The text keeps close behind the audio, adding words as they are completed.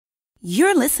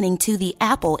You're listening to the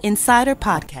Apple Insider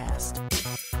Podcast.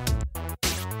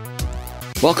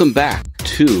 Welcome back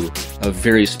to a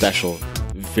very special,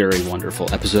 very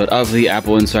wonderful episode of the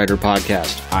Apple Insider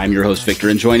Podcast. I'm your host, Victor,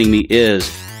 and joining me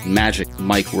is Magic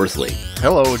Mike Worthley.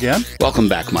 Hello again. Welcome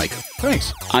back, Mike.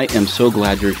 Thanks. I am so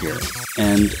glad you're here,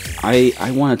 and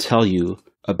I want to tell you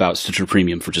about Stitcher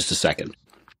Premium for just a second.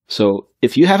 So,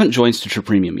 if you haven't joined Stitcher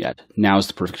Premium yet, now's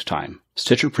the perfect time.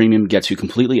 Stitcher Premium gets you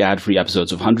completely ad-free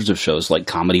episodes of hundreds of shows like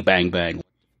Comedy Bang Bang,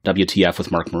 WTF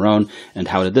with Mark Marone, and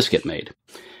How Did This Get Made?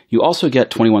 You also get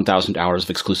 21,000 hours of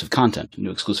exclusive content.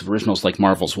 New exclusive originals like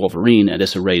Marvel's Wolverine and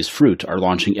Issa Rae's Fruit are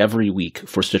launching every week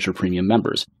for Stitcher Premium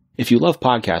members. If you love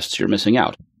podcasts, you're missing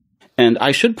out. And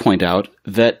I should point out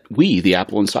that we, the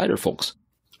Apple Insider folks,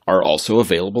 are also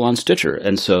available on Stitcher.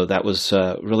 And so that was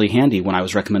really handy when I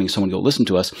was recommending someone go listen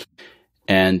to us.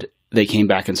 And they came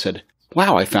back and said,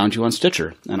 wow, I found you on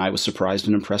Stitcher. And I was surprised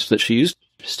and impressed that she used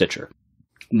Stitcher.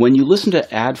 When you listen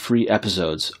to ad-free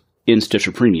episodes in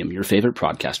Stitcher Premium, your favorite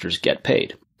podcasters get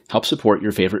paid. Help support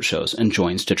your favorite shows and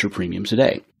join Stitcher Premium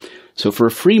today. So for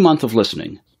a free month of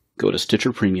listening, go to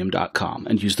StitcherPremium.com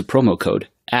and use the promo code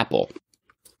APPLE.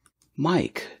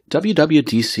 Mike,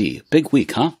 WWDC, big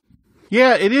week, huh?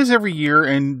 Yeah, it is every year,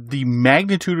 and the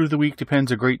magnitude of the week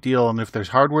depends a great deal on if there's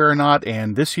hardware or not,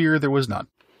 and this year there was none.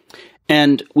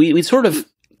 And we sort of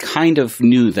kind of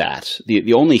knew that.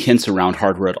 The only hints around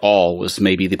hardware at all was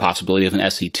maybe the possibility of an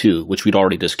SE2, which we'd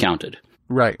already discounted.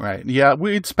 Right. Yeah,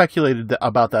 we'd speculated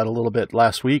about that a little bit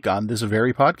last week on this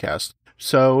very podcast.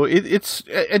 So it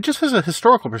just has a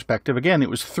historical perspective. Again, it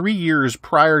was 3 years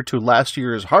prior to last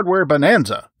year's hardware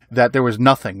bonanza that there was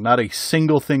nothing, not a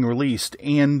single thing released.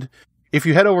 And if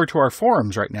you head over to our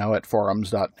forums right now at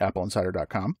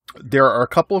forums.appleinsider.com, there are a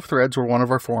couple of threads where one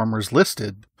of our forumers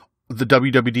listed the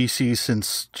WWDC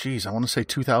since, I want to say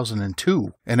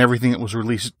 2002, and everything that was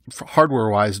released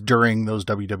hardware-wise during those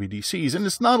WWDCs, and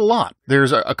it's not a lot.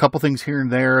 There's a couple things here and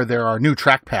there. There are new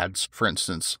trackpads, for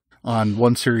instance, on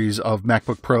one series of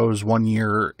MacBook Pros 1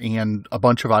 year, and a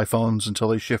bunch of iPhones until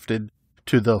they shifted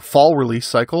to the fall release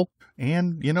cycle,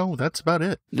 and, that's about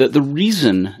it. The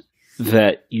reason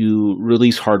that you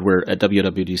release hardware at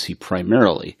WWDC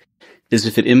primarily is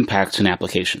if it impacts an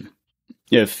application.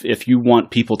 If you want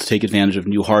people to take advantage of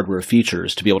new hardware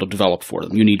features to be able to develop for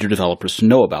them, you need your developers to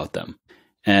know about them.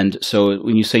 And so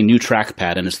when you say new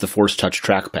trackpad and it's the Force Touch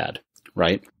trackpad,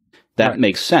 right? That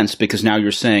makes sense because now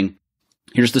you're saying,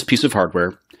 here's this piece of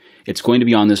hardware, it's going to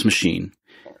be on this machine,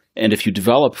 and if you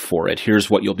develop for it, here's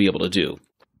what you'll be able to do.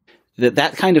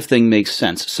 That kind of thing makes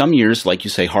sense. Some years, like you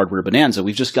say, hardware bonanza,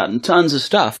 we've just gotten tons of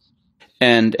stuff,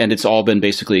 and it's all been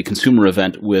basically a consumer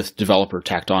event with developer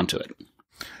tacked onto it.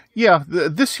 Yeah,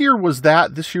 this year was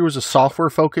that. This year was a software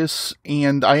focus,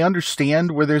 and I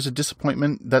understand where there's a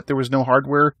disappointment that there was no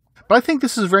hardware, but I think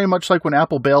this is very much like when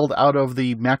Apple bailed out of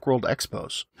the Macworld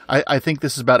Expos. I think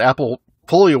this is about Apple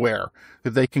fully aware that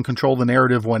they can control the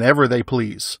narrative whenever they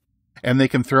please, and they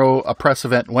can throw a press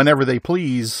event whenever they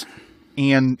please,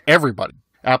 and everybody,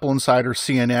 Apple Insider,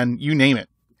 CNN, you name it,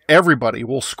 everybody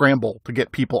will scramble to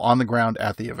get people on the ground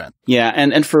at the event. Yeah,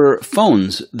 and for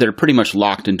phones, they're pretty much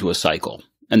locked into a cycle.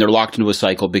 And they're locked into a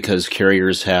cycle because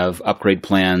carriers have upgrade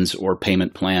plans or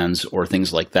payment plans or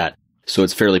things like that. So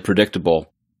it's fairly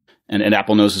predictable. And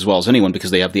Apple knows as well as anyone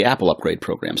because they have the Apple upgrade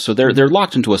program. So they're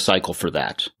locked into a cycle for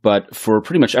that. But for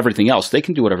pretty much everything else, they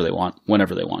can do whatever they want,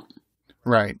 whenever they want.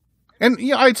 Right. And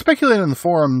I'd speculated in the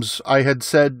forums, I had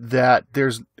said that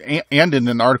there's, and in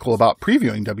an article about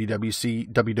previewing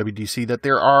WWDC, that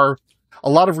there are a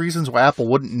lot of reasons why Apple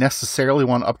wouldn't necessarily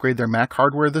want to upgrade their Mac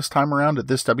hardware this time around at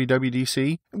this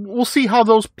WWDC. We'll see how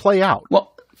those play out.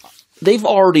 Well, they've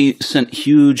already sent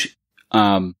huge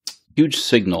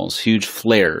signals, huge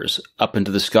flares up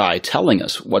into the sky telling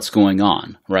us what's going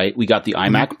on, right? We got the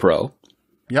iMac Pro.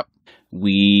 Yep.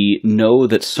 We know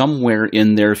that somewhere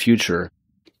in their future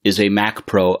is a Mac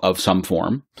Pro of some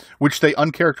form. Which they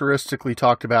uncharacteristically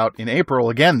talked about in April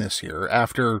again this year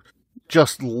after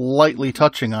just lightly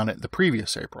touching on it the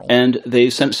previous April. And they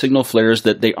sent signal flares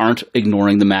that they aren't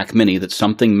ignoring the Mac Mini, that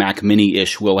something Mac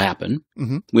Mini-ish will happen.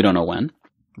 Mm-hmm. We don't know when.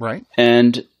 Right.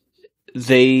 And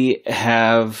they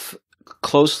have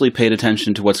closely paid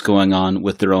attention to what's going on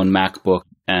with their own MacBook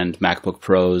and MacBook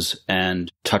Pros and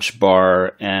Touch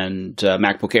Bar and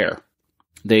MacBook Air.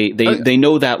 They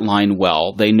know that line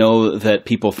well. They know that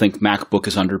people think MacBook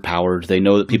is underpowered. They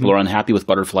know that people are unhappy with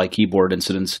butterfly keyboard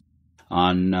incidents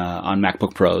on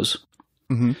MacBook Pros.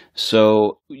 Mm-hmm.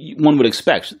 So one would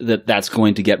expect that that's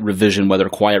going to get revision, whether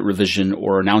quiet revision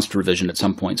or announced revision at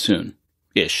some point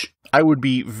soon-ish. I would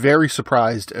be very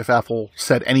surprised if Apple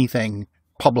said anything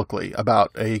publicly about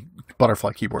a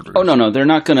butterfly keyboard reader. Oh, no. They're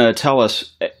not going to tell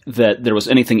us that there was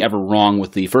anything ever wrong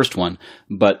with the first one,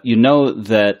 but you know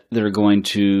that they're going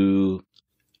to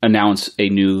announce a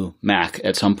new Mac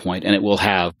at some point, and it will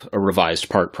have a revised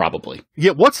part probably.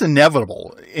 Yeah, what's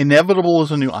inevitable? Inevitable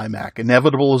is a new iMac.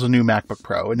 Inevitable is a new MacBook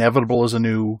Pro. Inevitable is a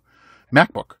new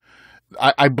MacBook.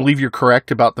 I believe you're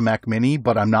correct about the Mac Mini,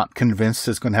 but I'm not convinced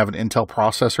it's going to have an Intel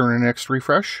processor in the next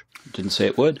refresh. Didn't say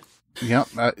it would. Yeah,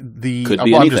 Could be I'm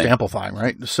anything. just amplifying,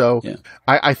 right? So Yeah.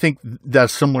 I think that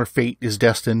similar fate is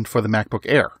destined for the MacBook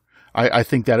Air. I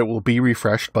think that it will be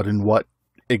refreshed, but in what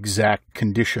exact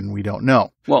condition, we don't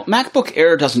know. Well, MacBook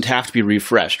Air doesn't have to be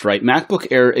refreshed, right?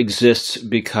 MacBook Air exists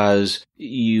because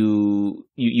you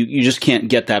just can't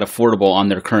get that affordable on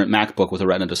their current MacBook with a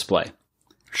Retina display.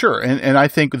 Sure, and I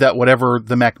think that whatever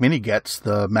the Mac Mini gets,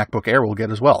 the MacBook Air will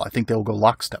get as well. I think they'll go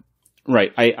lockstep.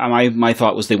 Right. My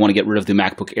thought was they want to get rid of the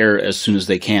MacBook Air as soon as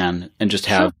they can and just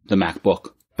have the MacBook.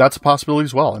 That's a possibility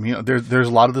as well. I mean, there's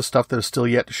a lot of the stuff that is still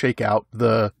yet to shake out.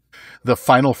 The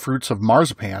final fruits of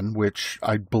marzipan, which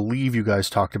I believe you guys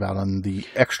talked about on the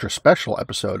extra special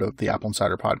episode of the Apple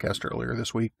Insider podcast earlier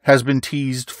this week, has been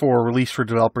teased for release for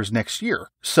developers next year.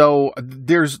 So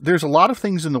there's a lot of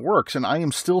things in the works, and I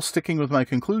am still sticking with my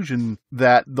conclusion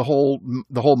that the whole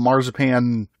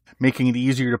marzipan making it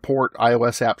easier to port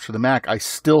iOS apps for the Mac, I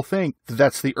still think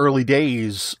that's the early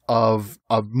days of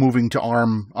moving to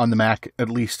ARM on the Mac, at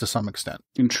least to some extent.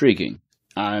 Intriguing.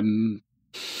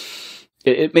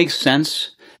 It makes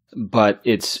sense, but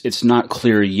it's not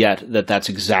clear yet that that's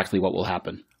exactly what will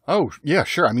happen. Oh, yeah,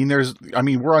 sure. I mean,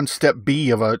 we're on step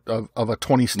B of a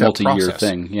 20-step multi-year process.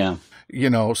 thing, yeah.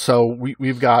 So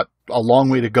we've got a long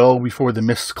way to go before the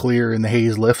mists clear and the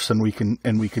haze lifts, and we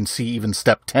can see even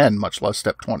step 10, much less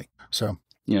step 20. So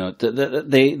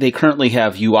they currently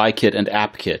have UIKit and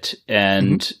AppKit,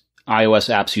 and iOS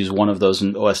apps use one of those,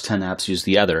 and OS X apps use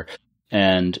the other.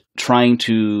 And trying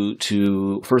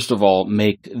to first of all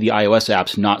make the iOS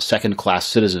apps not second-class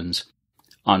citizens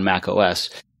on Mac OS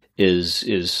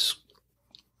is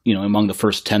among the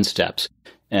first 10 steps,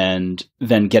 and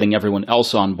then getting everyone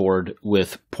else on board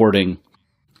with porting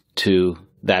to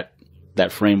that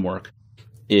framework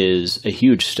is a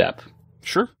huge step.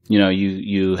 Sure.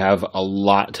 You have a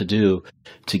lot to do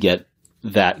to get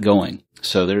that going.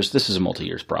 So this is a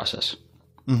multi-year process.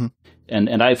 Mm-hmm.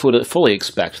 And I fully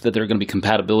expect that there are going to be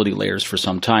compatibility layers for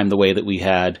some time, the way that we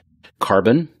had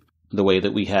Carbon, the way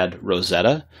that we had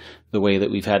Rosetta, the way that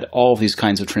we've had all these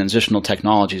kinds of transitional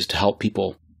technologies to help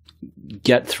people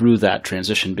get through that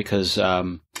transition, because, now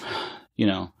I'm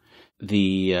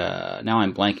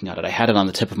blanking on it. I had it on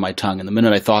the tip of my tongue, and the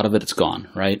minute I thought of it, it's gone,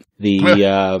 right?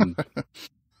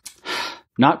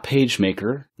 Not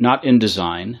PageMaker, not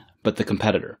InDesign, but the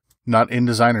competitor. Not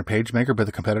InDesign or PageMaker, but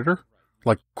the competitor?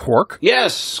 Like Quark?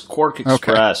 Yes, Quark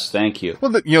Express. Okay. Thank you.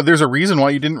 Well, there's a reason why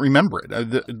you didn't remember it.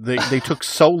 They took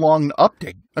so long to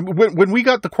update. I mean, when we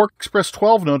got the Quark Express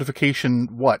 12 notification,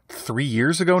 3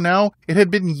 years ago now? It had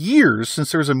been years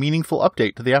since there was a meaningful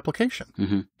update to the application.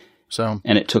 Mm-hmm. So,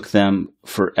 and it took them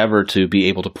forever to be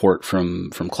able to port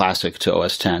from Classic to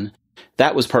OS X.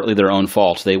 That was partly their own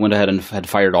fault. They went ahead and had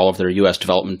fired all of their U.S.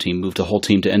 development team, moved a whole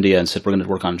team to India, and said, we're going to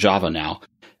work on Java now,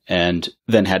 and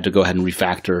then had to go ahead and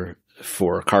refactor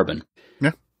for Carbon.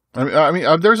 Yeah. I mean,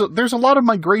 there's a lot of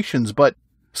migrations, but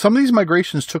some of these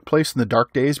migrations took place in the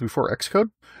dark days before Xcode.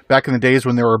 Back in the days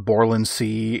when there were Borland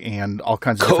C and all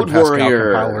kinds of different Pascal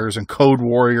compilers, and Code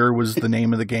Warrior was the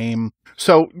name of the game.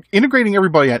 So integrating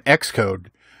everybody on Xcode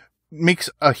makes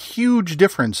a huge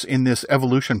difference in this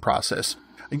evolution process.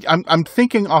 I'm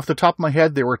thinking off the top of my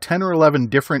head, there were 10 or 11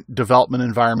 different development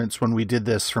environments when we did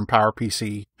this from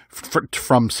PowerPC.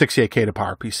 From 68K to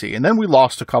PowerPC. And then we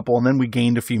lost a couple, and then we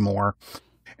gained a few more.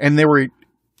 And there were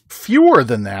fewer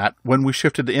than that when we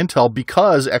shifted to Intel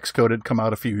because Xcode had come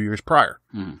out a few years prior.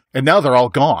 And now they're all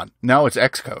gone. Now it's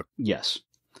Xcode. Yes.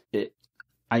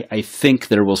 I think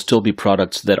there will still be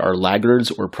products that are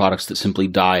laggards or products that simply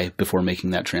die before making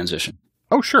that transition.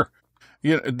 Oh, sure.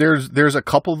 There's a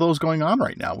couple of those going on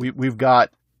right now. We've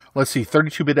got,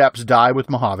 32-bit apps die with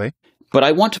Mojave. But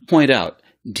I want to point out,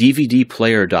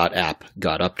 DVDplayer.app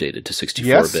got updated to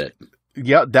 64-bit. Yes.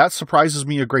 Yeah, that surprises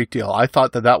me a great deal. I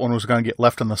thought that one was going to get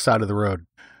left on the side of the road.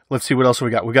 Let's see what else we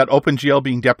got. We got OpenGL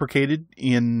being deprecated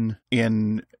in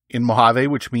Mojave,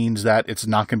 which means that it's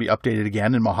not going to be updated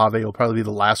again, and Mojave will probably be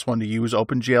the last one to use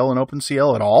OpenGL and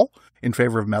OpenCL at all in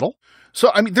favor of Metal.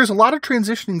 So, I mean, there's a lot of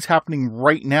transitionings happening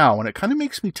right now, and it kind of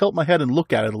makes me tilt my head and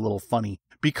look at it a little funny,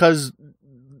 because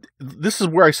this is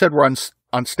where I said we're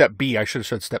on step B. I should have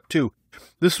said step 2.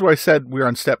 This is where I said we're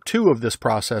on step 2 of this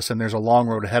process, and there's a long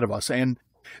road ahead of us. And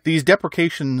these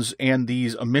deprecations and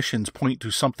these omissions point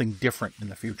to something different in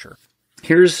the future.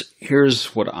 Here's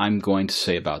what I'm going to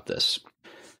say about this.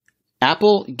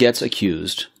 Apple gets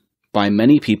accused by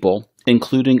many people,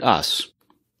 including us,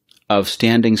 of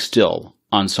standing still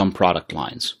on some product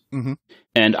lines. Mm-hmm.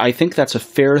 And I think that's a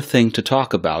fair thing to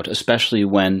talk about, especially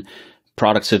when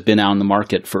products have been out on the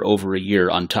market for over a year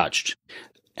untouched.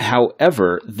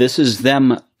 However, this is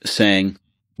them saying,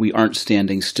 we aren't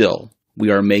standing still. We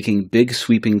are making big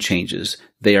sweeping changes.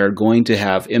 They are going to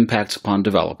have impacts upon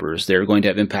developers. They are going to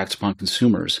have impacts upon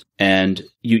consumers. And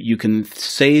you can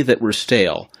say that we're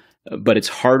stale, but it's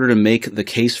harder to make the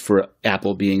case for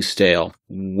Apple being stale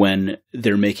when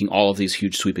they're making all of these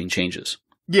huge sweeping changes.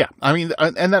 Yeah, I mean,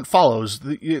 and that follows.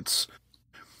 It's,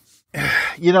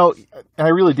 you know, and I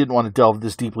really didn't want to delve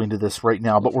this deeply into this right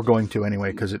now, but we're going to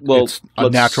anyway because it's a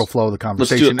natural flow of the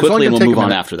conversation. Let's do it quickly and we'll move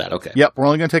on after that. Okay. Yep, we're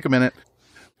only going to take a minute.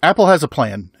 Apple has a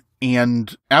plan,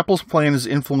 and Apple's plan is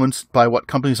influenced by what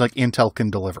companies like Intel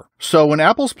can deliver. So when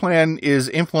Apple's plan is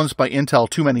influenced by Intel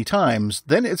too many times,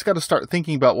 then it's got to start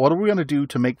thinking about what are we going to do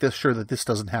to make this sure that this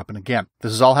doesn't happen again.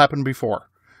 This has all happened before.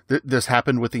 This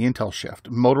happened with the Intel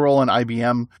shift. Motorola and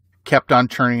IBM kept on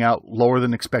churning out lower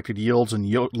than expected yields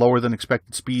and lower than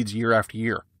expected speeds year after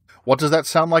year. What does that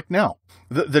sound like now?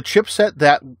 The chipset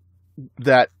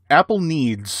that Apple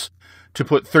needs to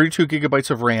put 32 gigabytes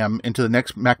of RAM into the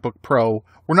next MacBook Pro,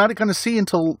 we're not going to see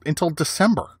until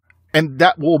December. And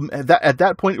at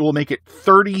that point, it will make it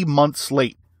 30 months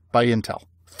late by Intel.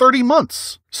 30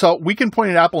 months. So we can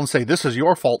point at Apple and say, this is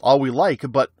your fault, all we like,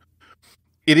 but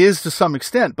it is to some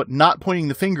extent, but not pointing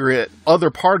the finger at other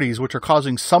parties which are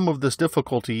causing some of this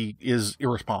difficulty is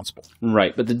irresponsible.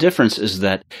 Right. But the difference is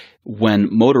that when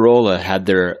Motorola had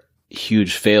their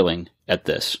huge failing at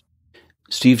this,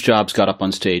 Steve Jobs got up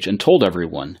on stage and told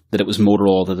everyone that it was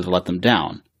Motorola that had let them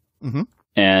down. Mm-hmm.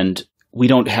 And we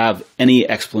don't have any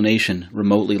explanation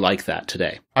remotely like that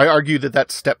today. I argue that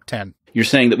that's step 10. You're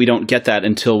saying that we don't get that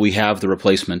until we have the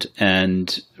replacement,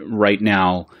 and right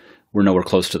now we're nowhere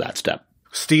close to that step.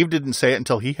 Steve didn't say it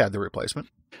until he had the replacement.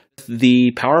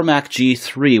 The Power Mac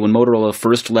G3, when Motorola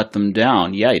first let them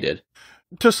down, yeah, he did.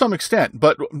 To some extent,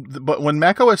 but when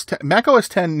macOS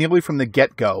 10 nearly from the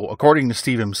get-go, according to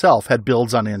Steve himself, had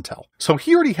builds on Intel. So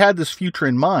he already had this future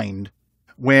in mind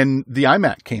when the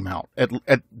iMac came out,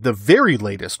 at the very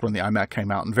latest when the iMac came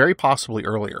out, and very possibly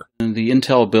earlier. And the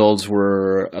Intel builds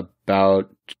were about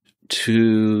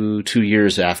two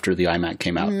years after the iMac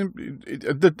came out.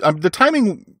 The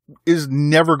timing is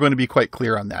never going to be quite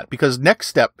clear on that, because Next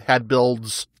Step had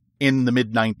builds in the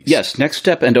mid-90s. Yes, Next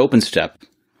Step and OpenStep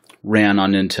ran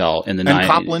on Intel in the 90s. And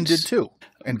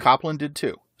Copland did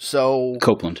too. So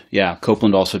Copeland, yeah.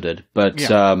 Copeland also did. But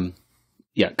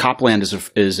Copland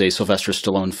is a Sylvester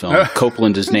Stallone film.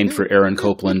 Copeland is named for Aaron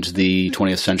Copland, the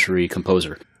 20th century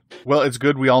composer. Well, it's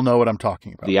good we all know what I'm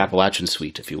talking about. The Appalachian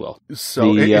Suite, if you will.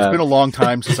 So it's been a long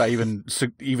time since I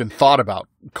even thought about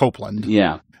Copeland.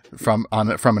 Yeah. From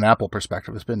an Apple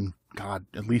perspective, it's been, God,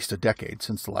 at least a decade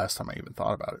since the last time I even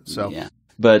thought about it. So yeah.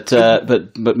 But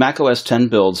macOS 10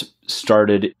 builds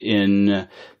started in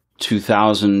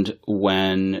 2000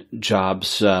 when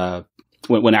Jobs,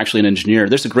 when actually an engineer,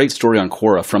 there's a great story on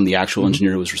Quora from the actual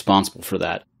engineer who was responsible for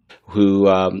that, who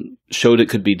showed it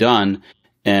could be done.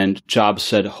 And Jobs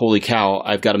said, holy cow,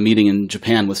 I've got a meeting in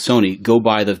Japan with Sony. Go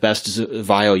buy the best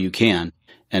VAIO you can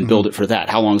and build it for that.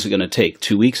 How long is it going to take?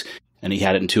 2 weeks? And he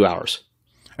had it in 2 hours.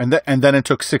 And then it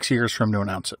took 6 years for him to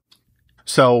announce it.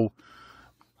 So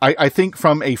I think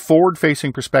from a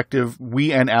forward-facing perspective,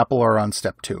 we and Apple are on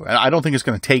step 2. And I don't think it's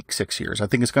going to take 6 years. I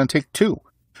think it's going to take 2.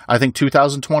 I think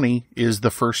 2020 is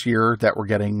the first year that we're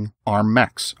getting ARM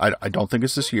Macs. I don't think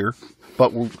it's this year,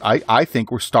 but I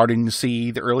think we're starting to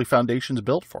see the early foundations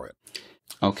built for it.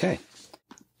 Okay.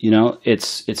 You know,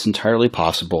 it's entirely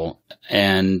possible.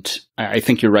 And I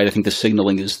think you're right. I think the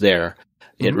signaling is there.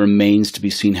 It remains to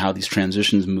be seen how these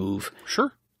transitions move.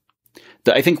 Sure.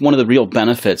 I think one of the real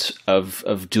benefits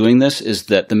of doing this is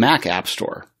that the Mac App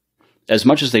Store, as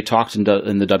much as they talked in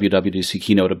the WWDC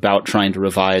keynote about trying to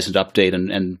revise and update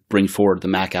and bring forward the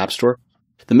Mac App Store,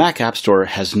 the Mac App Store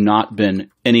has not been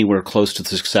anywhere close to the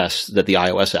success that the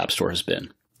iOS App Store has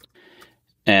been.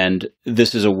 And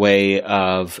this is a way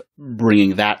of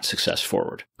bringing that success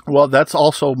forward. Well, that's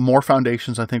also more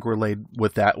foundations, I think, were laid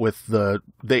with that.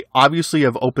 They obviously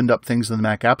have opened up things in the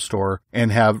Mac App Store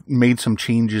and have made some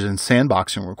changes in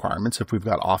sandboxing requirements. If we've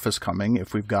got Office coming,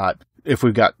 if we've got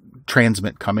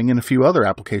Transmit coming, and a few other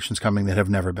applications coming that have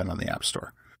never been on the App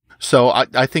Store. So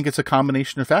I think it's a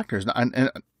combination of factors.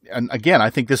 And again, I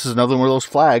think this is another one of those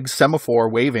flags, semaphore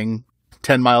waving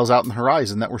 10 miles out in the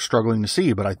horizon that we're struggling to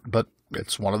see. But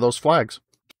it's one of those flags.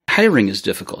 hiring is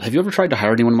difficult. Have you ever tried to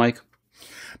hire anyone, Mike?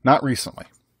 Not recently.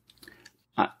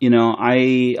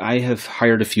 I have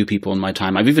hired a few people in my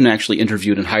time. I've even actually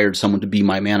interviewed and hired someone to be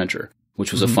my manager,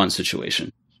 which was a fun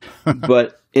situation.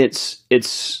 But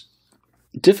it's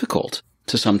difficult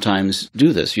to sometimes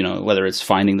do this, whether it's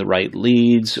finding the right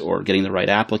leads or getting the right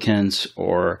applicants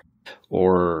or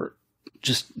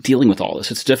just dealing with all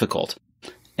this. It's difficult.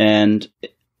 And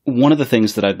one of the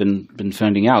things that I've been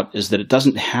finding out is that it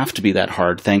doesn't have to be that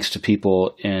hard thanks to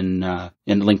people in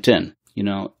LinkedIn.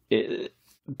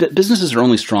 Businesses are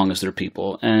only strong as their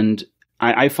people. And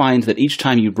I find that each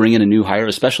time you bring in a new hire,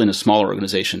 especially in a smaller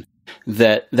organization,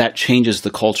 that changes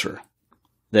the culture,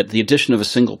 that the addition of a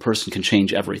single person can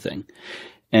change everything.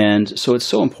 And so it's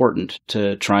so important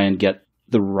to try and get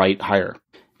the right hire.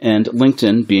 And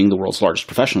LinkedIn, being the world's largest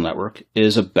professional network,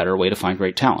 is a better way to find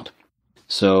great talent.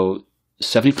 So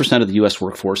 70% of the U.S.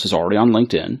 workforce is already on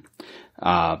LinkedIn.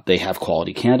 They have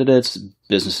quality candidates.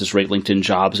 Businesses rate LinkedIn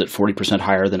jobs at 40%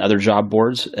 higher than other job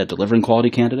boards at delivering quality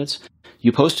candidates.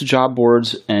 You post to job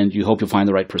boards and you hope you'll find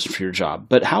the right person for your job.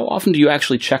 But how often do you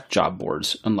actually check job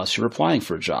boards unless you're applying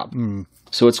for a job?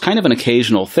 So it's kind of an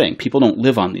occasional thing. People don't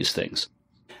live on these things.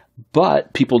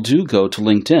 But people do go to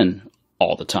LinkedIn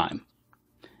all the time.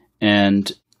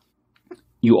 And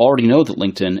you already know that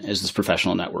LinkedIn is this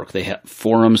professional network. They have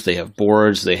forums, they have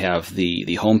boards, they have the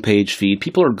homepage feed.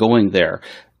 People are going there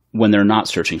when they're not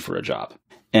searching for a job.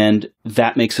 And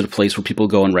that makes it a place where people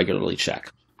go and regularly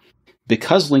check.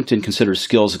 Because LinkedIn considers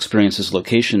skills, experiences,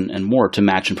 location, and more to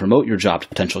match and promote your job to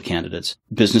potential candidates,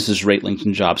 businesses rate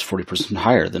LinkedIn jobs 40%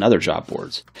 higher than other job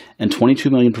boards. And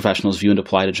 22 million professionals view and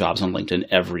apply to jobs on LinkedIn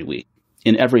every week,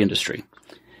 in every industry.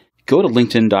 Go to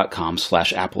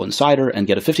linkedin.com/AppleInsider and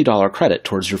get a $50 credit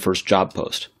towards your first job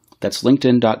post. That's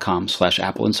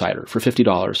linkedin.com/AppleInsider for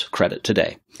 $50 credit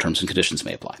today. Terms and conditions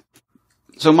may apply.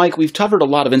 So, Mike, we've covered a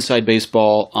lot of inside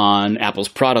baseball on Apple's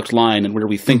product line and where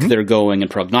we think they're going and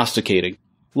prognosticating.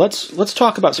 Let's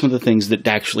talk about some of the things that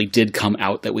actually did come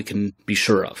out that we can be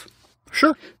sure of.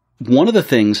 Sure. One of the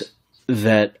things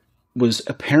that was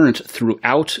apparent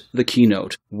throughout the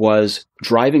keynote was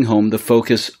driving home the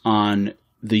focus on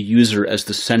the user as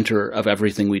the center of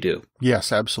everything we do.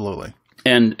 Yes, absolutely.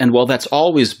 And while that's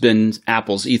always been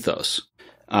Apple's ethos,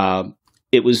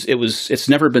 it's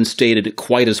never been stated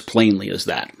quite as plainly as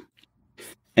that.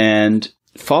 And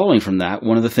following from that,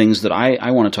 one of the things that I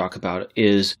want to talk about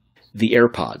is the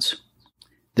AirPods.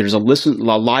 There's a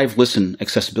live listen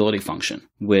accessibility function,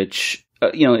 which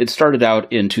it started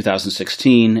out in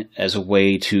 2016 as a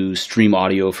way to stream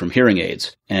audio from hearing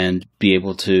aids and be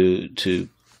able to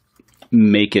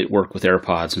make it work with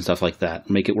AirPods and stuff like that,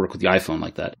 make it work with the iPhone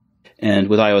like that. And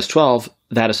with iOS 12,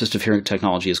 that assistive hearing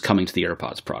technology is coming to the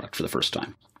AirPods product for the first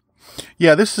time.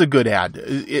 Yeah, this is a good ad.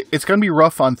 It's going to be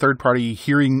rough on third-party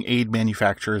hearing aid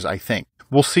manufacturers, I think.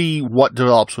 We'll see what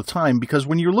develops with time, because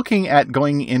when you're looking at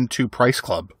going into Price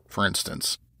Club, for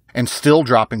instance, and still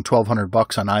dropping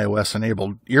 $1,200 on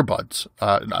iOS-enabled earbuds,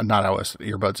 not iOS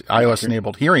earbuds,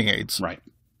 iOS-enabled hearing aids, right?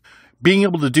 Being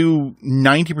able to do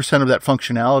 90% of that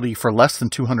functionality for less than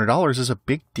 $200 is a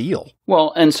big deal.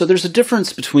 Well, and so there's a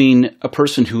difference between a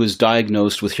person who is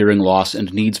diagnosed with hearing loss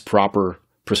and needs proper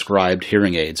prescribed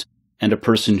hearing aids and a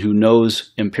person who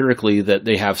knows empirically that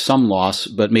they have some loss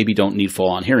but maybe don't need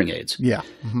full-on hearing aids. Yeah.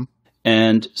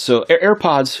 And so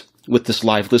AirPods with this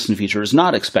live listen feature is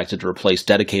not expected to replace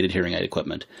dedicated hearing aid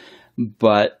equipment,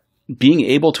 but being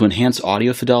able to enhance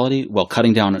audio fidelity while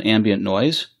cutting down on ambient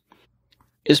noise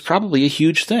is probably a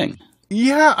huge thing.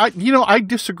 Yeah, I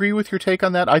disagree with your take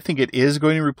on that. I think it is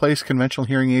going to replace conventional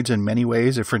hearing aids in many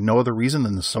ways, if for no other reason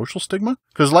than the social stigma.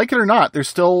 Because like it or not, there's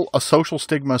still a social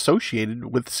stigma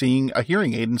associated with seeing a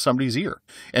hearing aid in somebody's ear.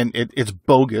 And it's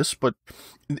bogus, but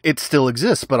it still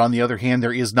exists. But on the other hand,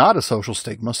 there is not a social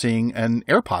stigma seeing an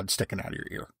AirPod sticking out of your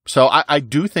ear. So I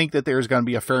do think that there's going to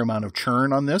be a fair amount of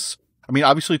churn on this. I mean,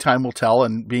 obviously time will tell,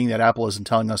 and being that Apple isn't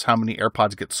telling us how many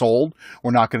AirPods get sold,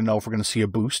 we're not going to know if we're going to see a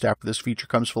boost after this feature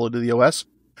comes fully to the OS.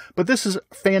 But this is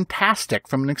fantastic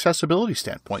from an accessibility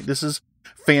standpoint. This is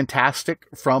fantastic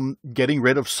from getting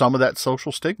rid of some of that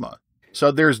social stigma.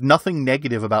 So there's nothing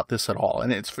negative about this at all,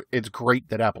 and it's great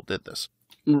that Apple did this.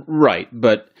 Right,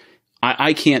 but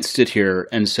I can't sit here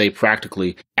and say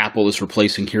practically Apple is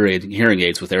replacing hearing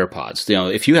aids with AirPods.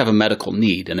 If you have a medical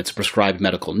need and it's a prescribed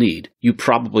medical need, you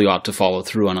probably ought to follow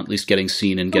through on at least getting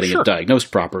seen and getting it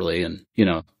diagnosed properly. And,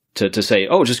 to say,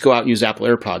 just go out and use Apple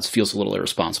AirPods feels a little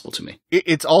irresponsible to me.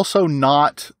 It's also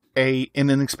not an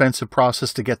inexpensive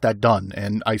process to get that done.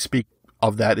 And I speak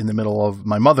of that in the middle of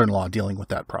my mother-in-law dealing with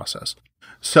that process.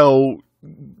 So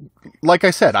like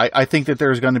I said, I think that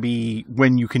there's going to be,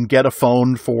 when you can get a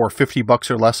phone for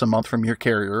 $50 or less a month from your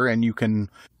carrier, and you can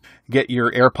get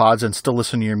your AirPods and still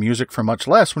listen to your music for much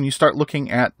less, when you start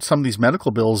looking at some of these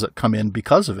medical bills that come in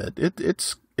because of it,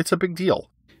 it's a big deal.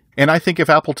 And I think if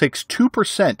Apple takes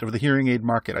 2% of the hearing aid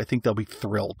market, I think they'll be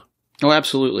thrilled. Oh,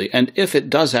 absolutely. And if it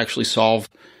does actually solve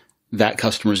that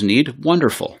customer's need,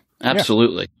 wonderful.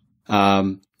 Absolutely. Yeah.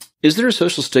 Is there a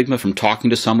social stigma from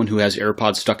talking to someone who has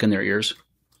AirPods stuck in their ears?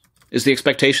 Is the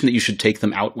expectation that you should take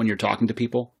them out when you're talking to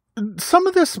people? Some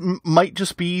of this might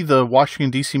just be the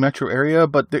Washington, D.C. metro area,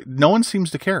 but no one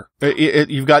seems to care.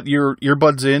 You've got your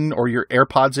earbuds in or your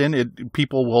AirPods in.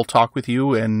 People will talk with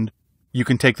you, and you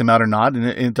can take them out or not. And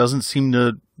there doesn't seem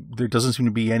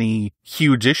to be any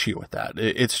huge issue with that.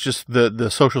 It's just the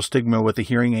social stigma with the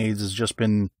hearing aids has just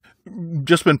been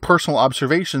personal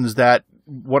observations that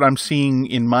what I'm seeing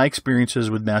in my experiences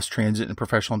with mass transit and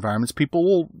professional environments, people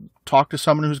will talk to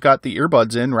someone who's got the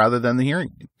earbuds in rather than the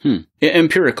hearing aid.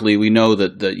 Empirically, we know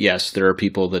that yes, there are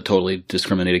people that totally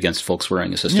discriminate against folks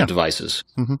wearing assistive devices.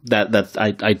 Mm-hmm.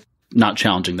 I'm not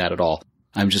challenging that at all.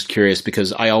 I'm just curious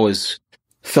because I always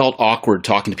felt awkward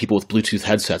talking to people with Bluetooth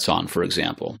headsets on, for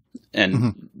example.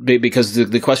 And because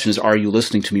the question is, are you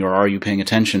listening to me or are you paying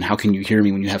attention? How can you hear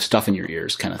me when you have stuff in your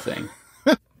ears, kind of thing?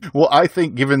 Well, I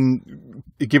think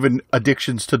given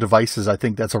addictions to devices, I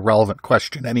think that's a relevant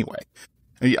question anyway.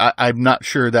 I'm not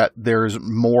sure that there's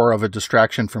more of a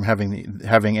distraction from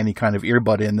having any kind of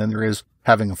earbud in than there is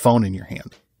having a phone in your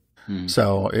hand.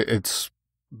 So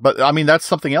but I mean, that's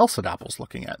something else that Apple's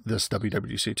looking at, this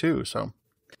WWDC too. So.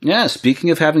 Yeah, speaking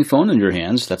of having phone in your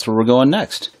hands, that's where we're going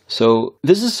next. So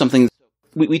this is something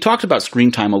we talked about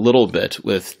ScreenTime a little bit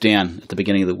with Dan at the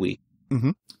beginning of the week.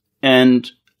 Mm-hmm.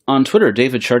 And on Twitter,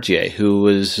 David Chartier, who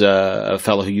was a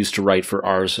fellow who used to write for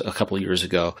ours a couple of years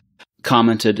ago,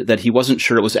 commented that he wasn't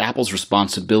sure it was Apple's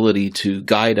responsibility to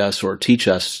guide us or teach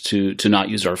us to not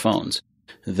use our phones,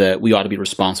 that we ought to be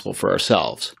responsible for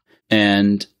ourselves.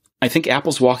 And I think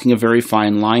Apple's walking a very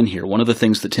fine line here. One of the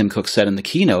things that Tim Cook said in the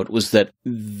keynote was that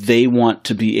they want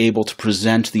to be able to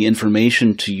present the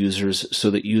information to users so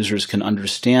that users can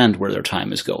understand where their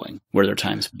time is going, where their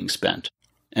time is being spent.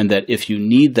 And that if you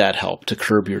need that help to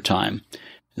curb your time,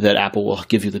 that Apple will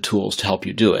give you the tools to help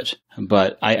you do it.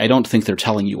 But I don't think they're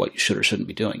telling you what you should or shouldn't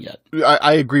be doing yet.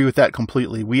 I agree with that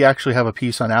completely. We actually have a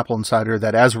piece on AppleInsider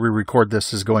that, as we record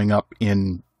this, is going up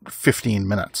in 15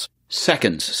 minutes.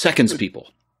 Seconds,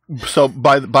 people. So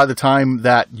by the time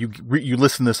that you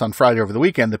listen to this on Friday over the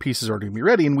weekend, the piece is already going to be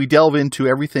ready, and we delve into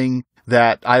everything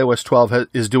that iOS 12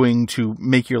 is doing to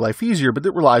make your life easier, but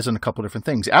it relies on a couple of different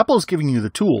things. Apple is giving you the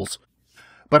tools,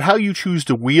 but how you choose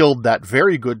to wield that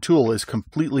very good tool is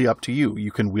completely up to you.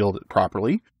 You can wield it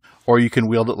properly, or you can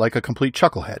wield it like a complete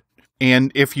chucklehead.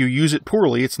 And if you use it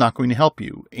poorly, it's not going to help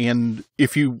you. And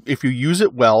if you use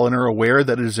it well and are aware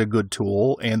that it is a good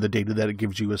tool and the data that it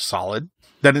gives you is solid,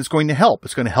 then it's going to help.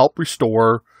 It's going to help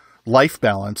restore life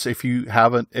balance if you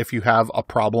have a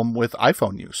problem with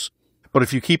iPhone use. But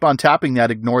if you keep on tapping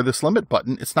that ignore this limit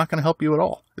button, it's not going to help you at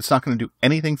all. It's not going to do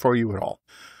anything for you at all.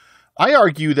 I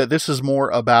argue that this is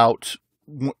more about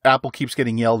Apple keeps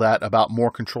getting yelled at about more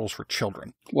controls for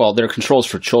children. Well, their controls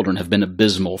for children have been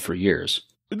abysmal for years.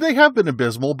 They have been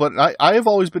abysmal, but I have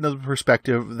always been of the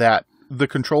perspective that the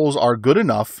controls are good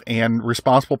enough and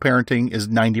responsible parenting is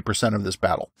 90% of this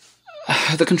battle.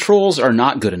 The controls are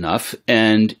not good enough,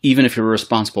 and even if you're a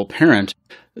responsible parent,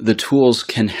 the tools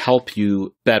can help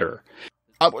you better.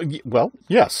 Well,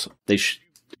 yes.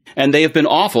 And they have been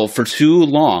awful for too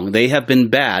long. They have been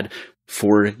bad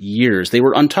for years. They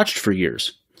were untouched for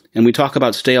years. And we talk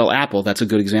about stale Apple. That's a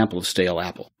good example of stale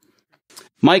Apple.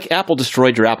 Mike, Apple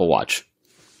destroyed your Apple Watch.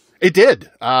 It did.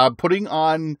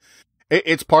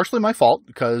 It's partially my fault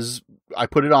because I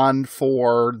put it on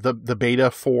for the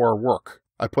beta for work.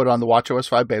 I put it on the watchOS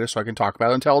 5 beta so I can talk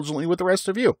about it intelligently with the rest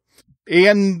of you.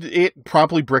 And it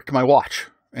promptly bricked my watch.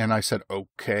 And I said,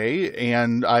 okay.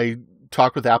 And I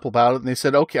talked with Apple about it, and they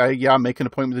said, okay, yeah, make an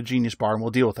appointment with the Genius Bar, and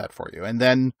we'll deal with that for you. And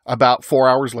then about 4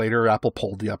 hours later, Apple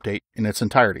pulled the update in its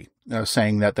entirety,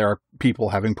 saying that there are people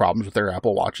having problems with their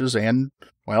Apple Watches, and,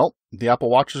 well, the Apple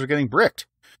Watches are getting bricked.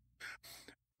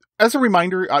 As a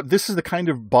reminder, this is the kind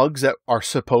of bugs that are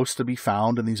supposed to be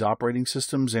found in these operating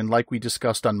systems, and like we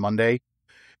discussed on Monday,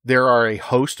 there are a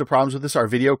host of problems with this. Our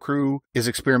video crew is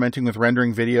experimenting with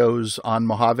rendering videos on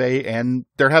Mojave, and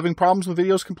they're having problems with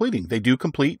videos completing. They do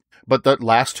complete, but the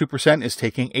last 2% is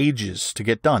taking ages to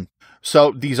get done.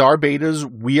 So these are betas.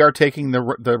 We are taking the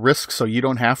risk so you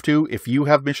don't have to. If you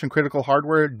have mission-critical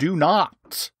hardware, do not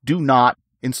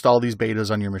install these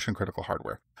betas on your mission-critical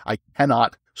hardware. I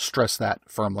cannot stress that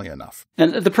firmly enough.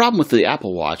 And the problem with the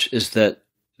Apple Watch is that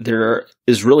there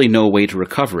is really no way to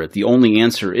recover it. The only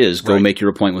answer is go make your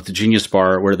appointment with the Genius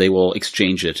Bar where they will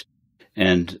exchange it,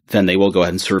 and then they will go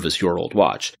ahead and service your old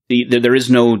watch. There is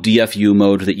no DFU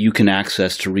mode that you can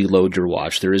access to reload your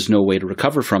watch. There is no way to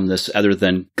recover from this other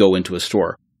than go into a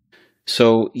store.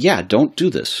 So, yeah, don't do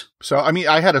this. So, I mean,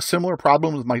 I had a similar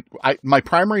problem with my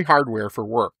primary hardware for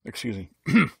work. Excuse me.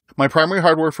 My primary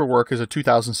hardware for work is a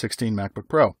 2016 MacBook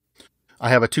Pro. I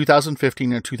have a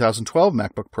 2015 and 2012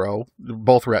 MacBook Pro,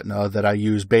 both Retina, that I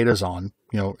use betas on,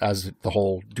 as the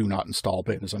whole do not install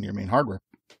betas on your main hardware.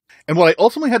 And what I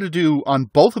ultimately had to do on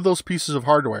both of those pieces of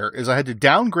hardware is I had to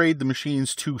downgrade the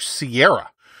machines to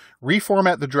Sierra,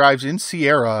 reformat the drives in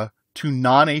Sierra to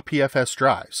non-APFS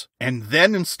drives, and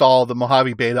then install the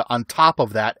Mojave beta on top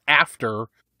of that after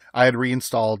I had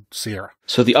reinstalled Sierra.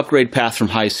 So the upgrade path from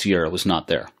High Sierra was not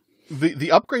there.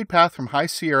 The upgrade path from High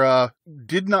Sierra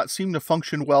did not seem to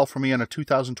function well for me on a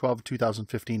 2012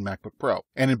 2015 MacBook Pro.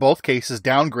 And in both cases,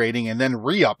 downgrading and then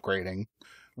re-upgrading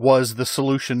was the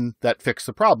solution that fixed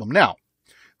the problem. Now,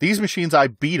 these machines I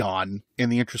beat on in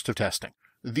the interest of testing.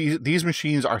 These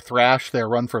machines are thrashed. They're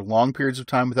run for long periods of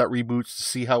time without reboots to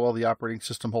see how well the operating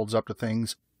system holds up to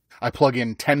things. I plug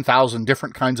in 10,000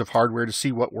 different kinds of hardware to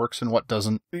see what works and what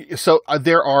doesn't. So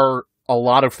there are a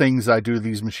lot of things I do to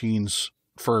these machines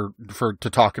to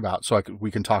talk about, so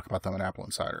we can talk about them in Apple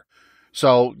Insider.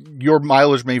 So your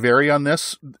mileage may vary on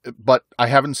this, but I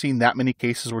haven't seen that many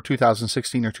cases where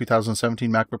 2016 or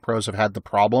 2017 MacBook Pros have had the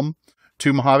problem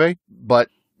to Mojave. But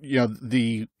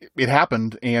it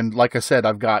happened, and like I said,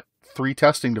 I've got 3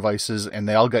 testing devices, and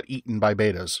they all got eaten by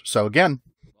betas. So again,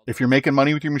 if you're making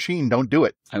money with your machine, don't do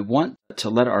it. I want to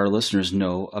let our listeners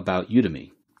know about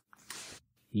Udemy.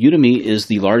 Udemy is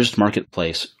the largest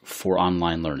marketplace for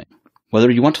online learning. Whether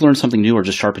you want to learn something new or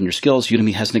just sharpen your skills,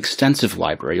 Udemy has an extensive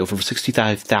library, over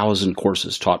 65,000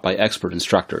 courses taught by expert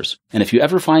instructors. And if you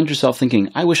ever find yourself thinking,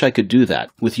 I wish I could do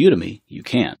that, with Udemy, you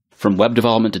can. From web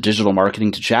development to digital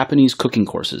marketing to Japanese cooking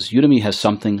courses, Udemy has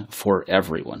something for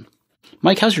everyone.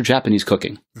 Mike, how's your Japanese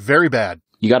cooking? Very bad.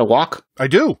 You got a wok? I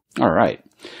do. All right.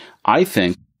 I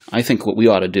think what we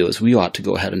ought to do is we ought to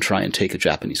go ahead and try and take a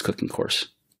Japanese cooking course.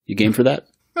 You game for that?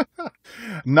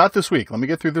 Not this week. Let me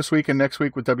get through this week and next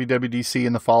week with WWDC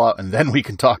and the fallout, and then we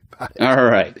can talk about it. All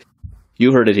right.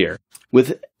 You heard it here.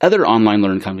 With other online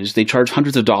learning companies, they charge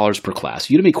hundreds of dollars per class.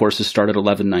 Udemy courses start at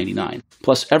 $11.99.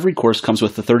 Plus, every course comes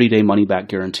with a 30-day money-back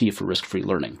guarantee for risk-free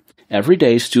learning. Every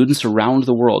day, students around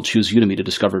the world choose Udemy to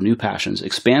discover new passions,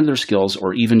 expand their skills,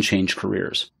 or even change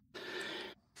careers.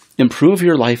 Improve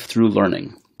your life through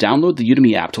learning. Download the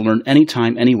Udemy app to learn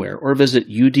anytime, anywhere, or visit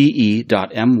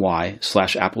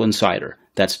ude.my/AppleInsider.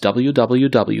 That's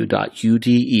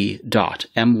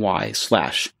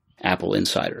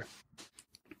www.ude.my/AppleInsider.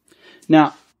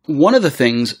 Now, one of the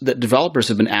things that developers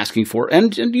have been asking for,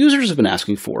 and users have been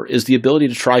asking for, is the ability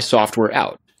to try software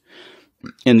out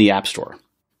in the App Store.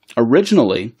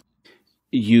 Originally,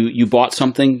 you bought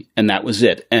something and that was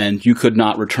it, and you could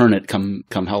not return it come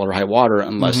hell or high water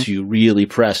unless you really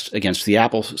pressed against the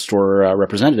Apple Store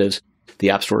representatives, the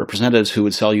App Store representatives, who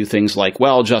would sell you things like,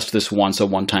 well, just this once, a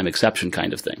one-time exception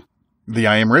kind of thing. The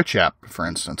I Am Rich app, for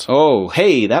instance. Oh,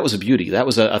 hey, that was a beauty. That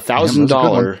was a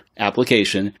 $1,000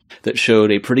 application that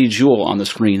showed a pretty jewel on the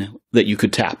screen that you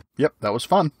could tap. Yep, that was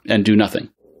fun. And do nothing.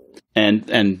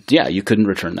 And yeah, you couldn't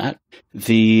return that.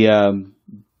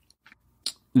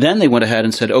 Then they went ahead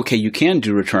and said, okay, you can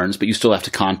do returns, but you still have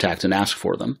to contact and ask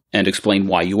for them and explain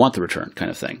why you want the return, kind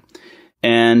of thing.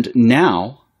 And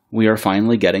now we are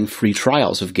finally getting free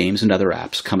trials of games and other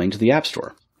apps coming to the App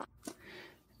Store.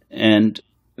 And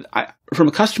from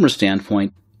a customer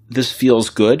standpoint, this feels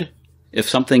good. If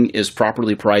something is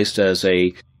properly priced as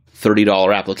a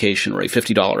 $30 application or a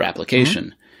 $50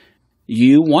 application,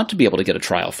 you want to be able to get a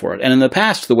trial for it. And in the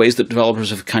past, the ways that developers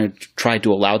have kind of tried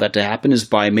to allow that to happen is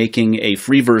by making a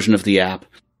free version of the app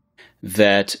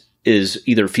that is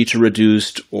either feature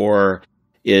reduced or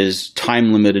is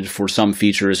time limited for some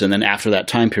features. And then after that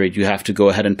time period, you have to go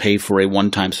ahead and pay for a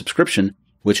one-time subscription,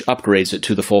 which upgrades it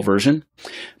to the full version.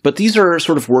 But these are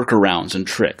sort of workarounds and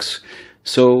tricks.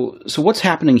 So what's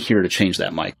happening here to change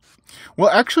that, Mike? Well,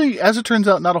 actually, as it turns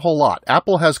out, not a whole lot.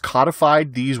 Apple has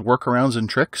codified these workarounds and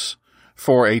tricks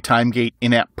for a time-gate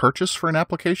in-app purchase for an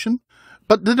application.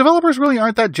 But the developers really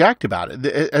aren't that jacked about it.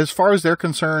 As far as they're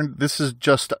concerned, this is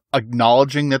just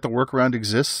acknowledging that the workaround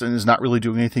exists and is not really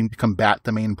doing anything to combat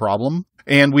the main problem.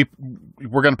 And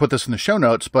we're going to put this in the show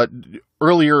notes, but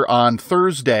earlier on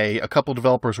Thursday, a couple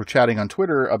developers were chatting on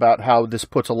Twitter about how this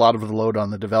puts a lot of the load on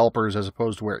the developers as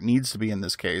opposed to where it needs to be in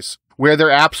this case, where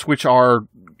there are apps which are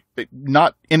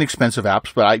not inexpensive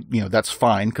apps, but that's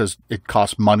fine because it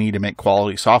costs money to make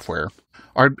quality software,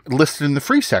 are listed in the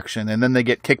free section, and then they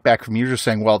get kickback from users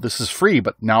saying, well, this is free,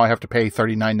 but now I have to pay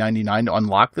 $39.99 to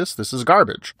unlock this. This is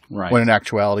garbage. Right. When in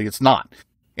actuality, it's not.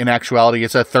 In actuality,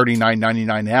 it's a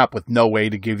 $39.99 app with no way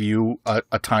to give you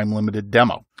a time-limited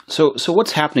demo. So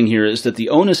what's happening here is that the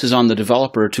onus is on the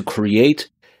developer to create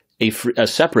a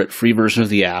separate free version of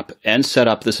the app and set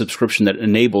up the subscription that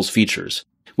enables features,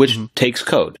 which takes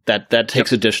code. That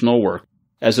takes additional work,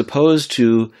 as opposed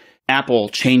to Apple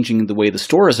changing the way the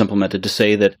store is implemented to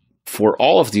say that for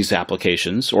all of these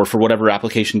applications, or for whatever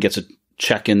application gets a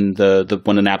check in the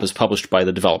when an app is published by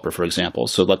the developer, for example,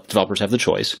 so let developers have the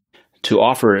choice to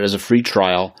offer it as a free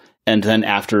trial, and then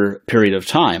after a period of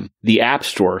time, the App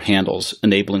Store handles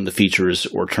enabling the features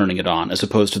or turning it on, as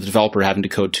opposed to the developer having to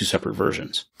code two separate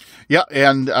versions. Yeah,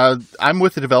 and I'm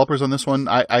with the developers on this one.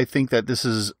 I think that this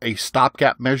is a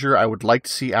stopgap measure. I would like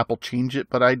to see Apple change it,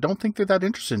 but I don't think they're that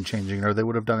interested in changing it, or they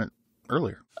would have done it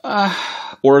earlier.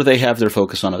 Or they have their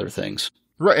focus on other things.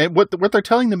 Right. And what they're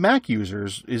telling the Mac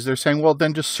users is they're saying, well,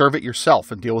 then just serve it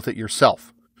yourself and deal with it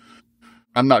yourself.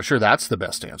 I'm not sure that's the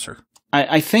best answer.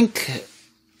 I think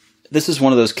this is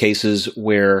one of those cases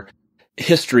where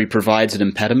history provides an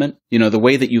impediment. The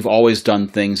way that you've always done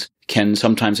things can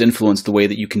sometimes influence the way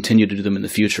that you continue to do them in the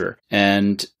future.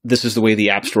 And this is the way the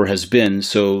App Store has been.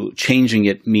 So changing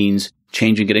it means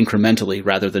changing it incrementally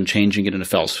rather than changing it in a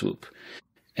fell swoop.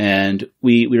 And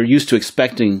we are used to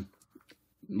expecting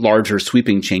larger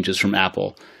sweeping changes from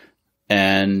Apple.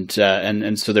 And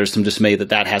so there's some dismay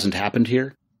that hasn't happened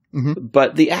here. Mm-hmm.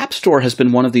 But the App Store has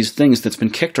been one of these things that's been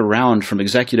kicked around from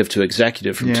executive to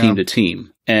executive, from team to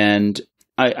team. And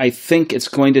I think it's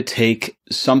going to take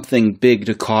something big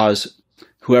to cause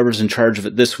whoever's in charge of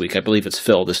it this week, I believe it's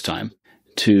Phil this time,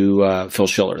 Phil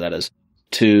Schiller, that is,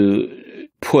 to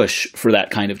push for that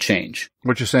kind of change.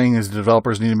 What you're saying is the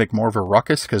developers need to make more of a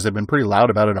ruckus because they've been pretty loud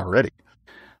about it already.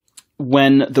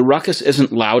 When the ruckus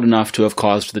isn't loud enough to have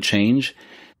caused the change,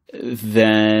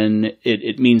 then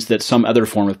it means that some other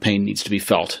form of pain needs to be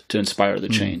felt to inspire the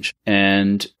change.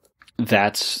 And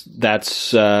that's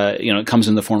it comes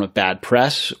in the form of bad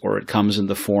press, or it comes in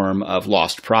the form of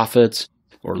lost profits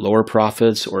or lower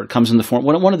profits, or it comes in the form,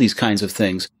 one of these kinds of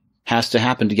things has to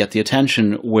happen to get the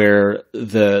attention where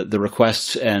the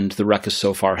requests and the ruckus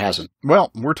so far hasn't.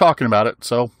 Well, we're talking about it,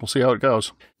 so we'll see how it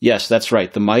goes. Yes, that's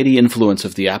right. The mighty influence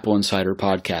of the Apple Insider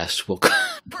podcast will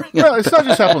bring Well, it's not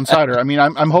just Apple Insider. I mean,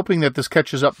 I'm hoping that this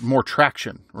catches up more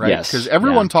traction, right? Yes. Because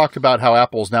everyone talked about how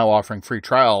Apple's now offering free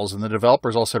trials, and the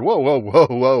developers all said,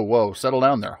 whoa, settle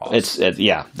down there, Hoss.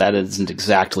 That isn't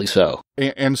exactly so.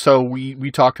 And so we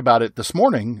talked about it this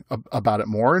morning, about it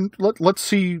more, and let's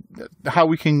see how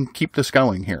we can keep this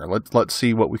going here. Let's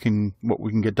see what we can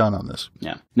get done on this.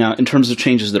 Yeah. Now, in terms of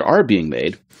changes that are being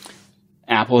made,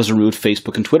 Apple has removed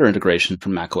Facebook and Twitter integration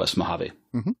from macOS Mojave.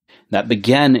 Mm-hmm. That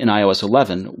began in iOS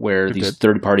 11, where these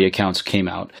third-party accounts came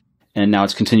out, and now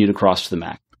it's continued across to the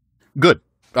Mac. Good.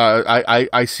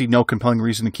 I see no compelling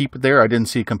reason to keep it there. I didn't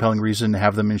see a compelling reason to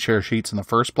have them in share sheets in the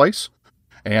first place.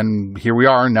 And here we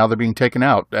are. Now they're being taken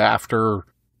out after,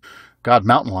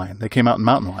 Mountain Lion. They came out in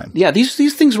Mountain Lion. Yeah, these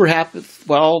things were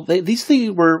these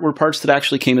things were parts that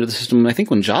actually came into the system, I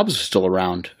think, when Jobs was still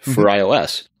around for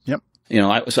iOS. Yep.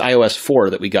 It was iOS 4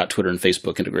 that we got Twitter and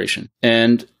Facebook integration.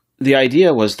 And the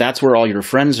idea was that's where all your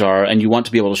friends are, and you want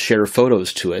to be able to share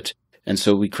photos to it. And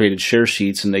so we created share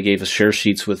sheets, and they gave us share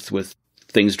sheets with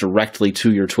things directly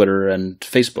to your Twitter and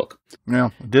Facebook.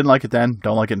 Yeah, didn't like it then,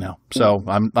 don't like it now. So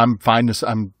I'm fine.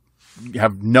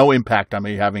 Have no impact on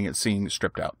me having it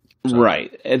stripped out. So.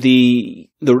 Right. The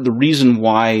reason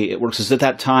why it works is at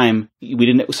that time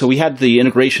we had the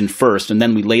integration first, and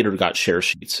then we later got share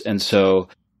sheets, and so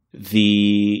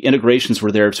the integrations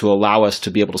were there to allow us to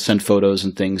be able to send photos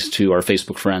and things to our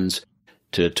Facebook friends,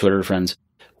 to Twitter friends,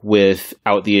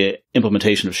 without the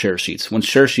implementation of share sheets. When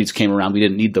share sheets came around, we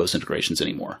didn't need those integrations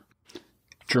anymore.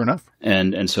 Sure enough.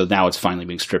 And so now it's finally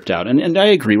being stripped out. And I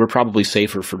agree, we're probably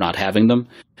safer for not having them.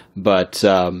 But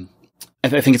I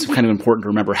think it's kind of important to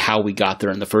remember how we got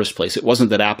there in the first place. It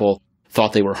wasn't that Apple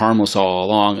thought they were harmless all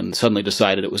along and suddenly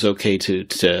decided it was okay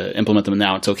to implement them, and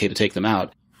now it's okay to take them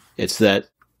out. It's that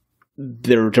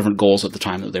there were different goals at the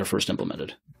time that they were first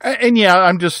implemented. And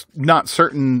I'm just not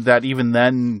certain that even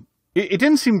then, it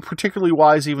didn't seem particularly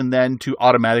wise even then to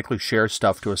automatically share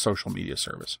stuff to a social media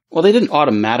service. Well, they didn't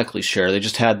automatically share. They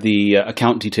just had the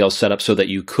account details set up so that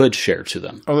you could share to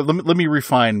them. Oh, let me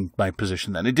refine my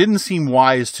position then. It didn't seem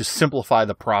wise to simplify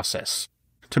the process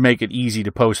to make it easy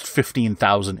to post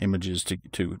 15,000 images to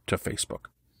Facebook.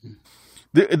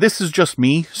 This is just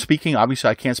me speaking. Obviously,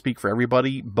 I can't speak for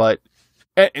everybody, but,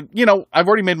 I've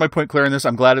already made my point clear in this.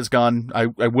 I'm glad it's gone. I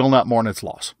will not mourn its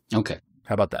loss. Okay.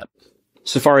 How about that?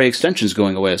 Safari extension's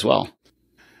going away as well.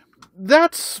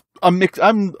 That's a mix.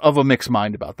 I'm of a mixed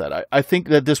mind about that. I think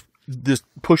that this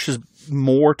pushes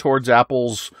more towards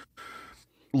Apple's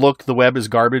look, the web is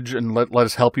garbage and let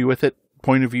us help you with it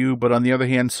point of view. But on the other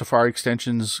hand, Safari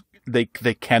extensions, they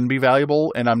can be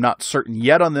valuable. And I'm not certain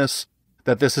yet on this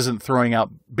that this isn't throwing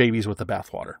out babies with the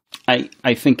bathwater.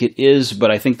 I think it is,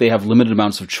 but I think they have limited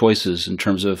amounts of choices in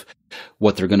terms of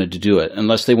what they're going to do it,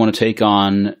 unless they want to take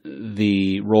on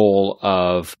the role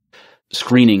of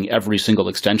screening every single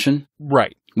extension.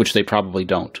 Right. Which they probably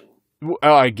don't.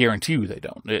 I guarantee you they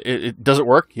don't. Does it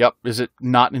work? Yep. Is it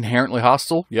not inherently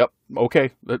hostile? Yep.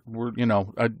 Okay.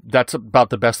 That's about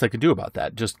the best they could do about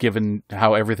that, just given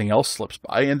how everything else slips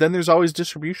by. And then there's always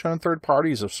distribution on third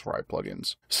parties of Safari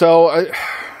plugins. So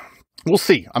we'll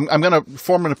see. I'm going to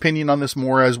form an opinion on this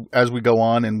more as we go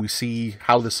on and we see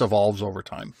how this evolves over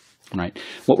time. Right.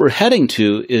 What we're heading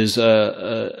to is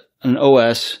an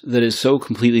OS that is so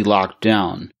completely locked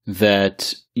down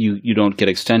that you don't get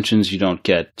extensions, you don't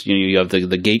get, you have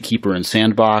the gatekeeper and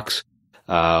sandbox.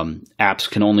 Apps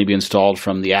can only be installed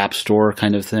from the App Store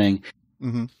kind of thing.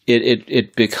 Mm-hmm.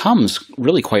 It becomes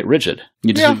really quite rigid.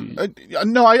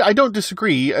 No, I don't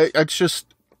disagree. It's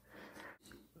just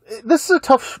this is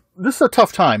a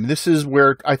tough time. This is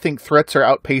where I think threats are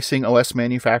outpacing OS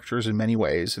manufacturers in many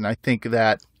ways, and I think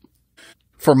that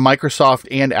for Microsoft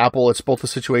and Apple, it's both a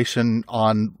situation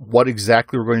on what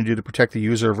exactly we're going to do to protect the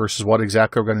user versus what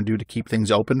exactly we're going to do to keep things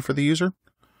open for the user.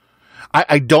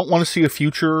 I don't want to see a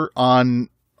future on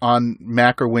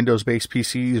Mac or Windows-based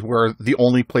PCs where the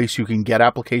only place you can get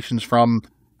applications from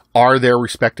are their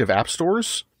respective app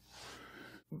stores.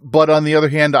 But on the other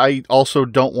hand, I also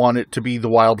don't want it to be the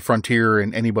wild frontier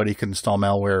and anybody can install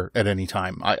malware at any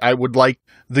time. I would like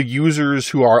the users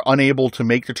who are unable to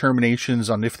make determinations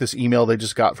on if this email they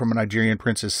just got from a Nigerian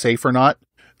prince is safe or not.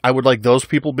 I would like those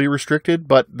people be restricted,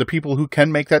 but the people who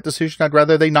can make that decision, I'd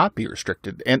rather they not be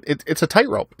restricted. And it's a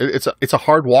tightrope. It's a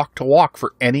hard walk to walk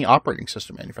for any operating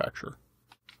system manufacturer.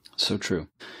 So true.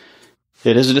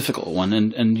 It is a difficult one.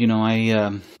 And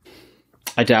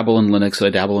I dabble in Linux, I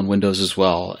dabble in Windows as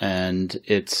well, and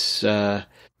it's one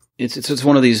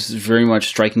of these very much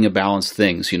striking a balance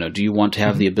things. Do you want to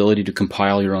have the ability to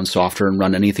compile your own software and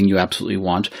run anything you absolutely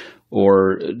want,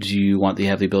 or do you want to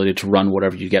have the ability to run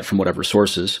whatever you get from whatever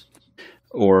sources,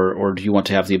 or do you want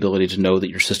to have the ability to know that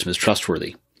your system is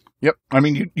trustworthy? Yep. I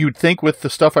mean, you'd think with the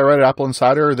stuff I read at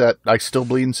AppleInsider that I still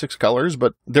bleed in 6 colors,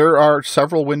 but there are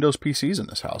several Windows PCs in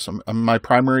this house. My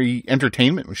primary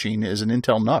entertainment machine is an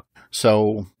Intel NUC,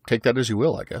 so take that as you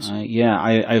will, I guess.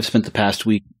 I've spent the past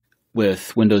week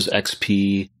with Windows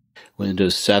XP,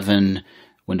 Windows 7,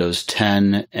 Windows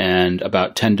 10, and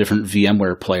about 10 different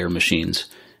VMware player machines.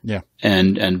 Yeah.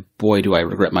 And boy, do I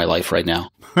regret my life right now.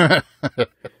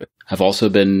 I've also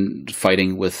been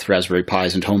fighting with Raspberry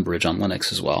Pis and Homebridge on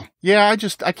Linux as well. Yeah,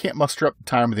 I can't muster up the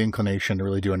time or the inclination to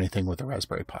really do anything with the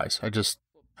Raspberry Pis.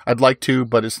 I'd like to,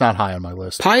 but it's not high on my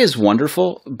list. Pi is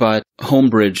wonderful, but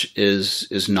Homebridge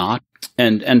is not.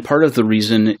 And part of the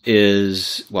reason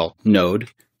is,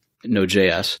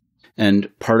 Node.js.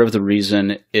 And part of the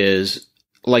reason is,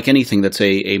 like anything that's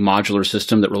a modular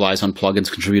system that relies on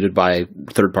plugins contributed by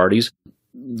third parties,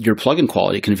 your plugin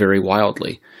quality can vary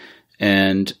wildly.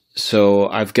 And so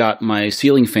I've got my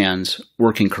ceiling fans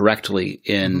working correctly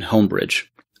in Homebridge.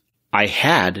 I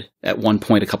had, at one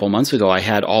point a couple months ago, I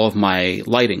had all of my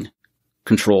lighting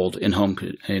controlled in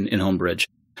Homebridge.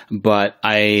 But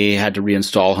I had to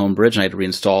reinstall Homebridge, and I had to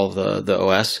reinstall the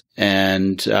OS,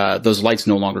 and those lights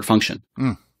no longer function.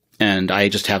 And I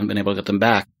just haven't been able to get them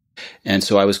back. And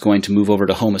so I was going to move over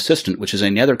to Home Assistant, which is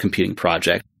another competing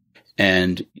project,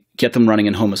 and get them running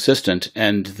in Home Assistant,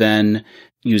 and then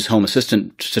use Home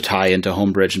Assistant to tie into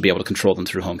Homebridge and be able to control them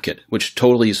through HomeKit, which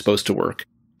totally is supposed to work,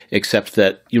 except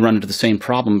that you run into the same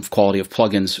problem of quality of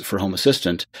plugins for Home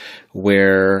Assistant,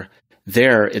 where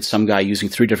there it's some guy using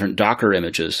 3 different Docker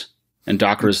images, and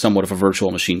Docker is somewhat of a virtual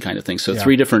machine kind of thing. So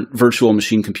 3 different virtual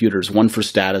machine computers, one for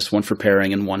status, one for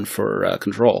pairing, and one for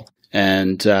control.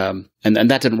 And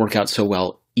that didn't work out so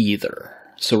well either.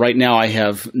 So right now I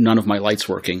have none of my lights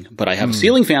working, but I have a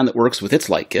ceiling fan that works with its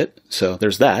light kit. So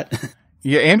there's that.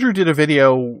 Yeah, Andrew did a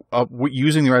video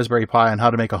using the Raspberry Pi on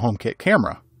how to make a HomeKit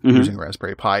camera using the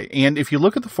Raspberry Pi. And if you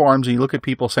look at the forums and you look at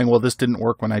people saying, well, this didn't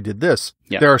work when I did this,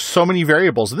 there are so many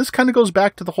variables. And this kind of goes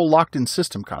back to the whole locked-in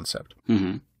system concept,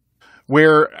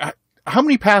 where how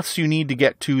many paths do you need to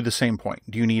get to the same point?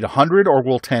 Do you need 100 or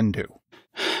will 10 do?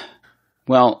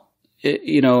 Well,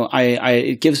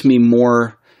 it gives me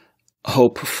more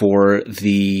hope for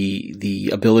the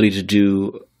ability to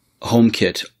do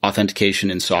HomeKit authentication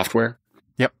in software.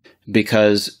 Yep.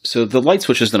 Because the light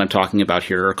switches that I'm talking about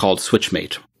here are called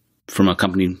SwitchMate from a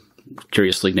company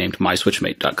curiously named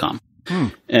myswitchmate.com.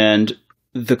 And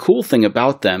the cool thing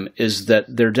about them is that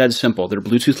they're dead simple. They're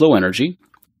Bluetooth Low Energy.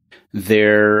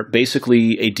 They're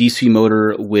basically a DC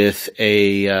motor with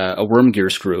a worm gear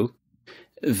screw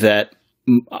that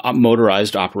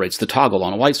motorized operates the toggle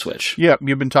on a light switch. Yeah,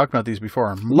 you've been talking about these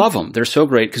before. Love them. They're so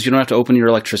great because you don't have to open your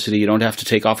electricity. You don't have to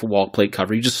take off a wall plate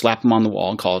cover. You just slap them on the wall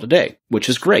and call it a day, which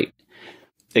is great,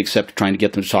 except trying to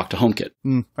get them to talk to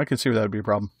HomeKit. I can see where that would be a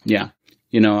problem. Yeah.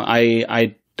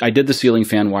 I did the ceiling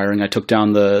fan wiring. I took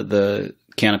down the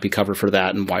canopy cover for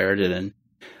that and wired it in.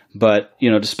 But,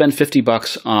 to spend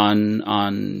 $50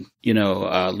 on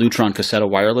Lutron Caseta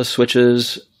wireless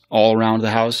switches all around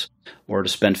the house, or to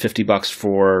spend $50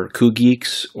 for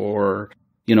KuGeeks, or,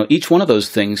 each one of those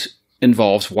things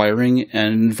involves wiring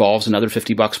and involves another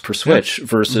 $50 per switch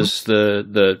versus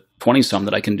the 20-some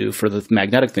that I can do for the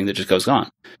magnetic thing that just goes on.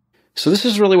 So this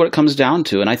is really what it comes down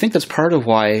to. And I think that's part of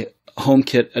why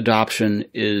HomeKit adoption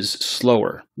is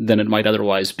slower than it might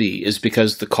otherwise be, is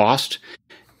because the cost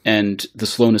and the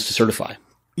slowness to certify.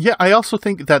 Yeah, I also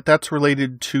think that that's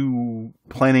related to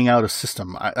planning out a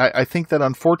system. I think that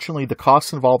unfortunately the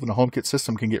costs involved in a HomeKit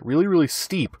system can get really, really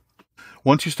steep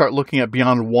once you start looking at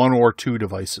beyond one or two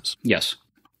devices. Yes.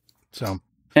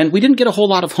 And we didn't get a whole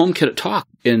lot of HomeKit talk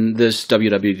in this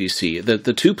WWDC.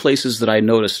 The two places that I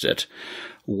noticed it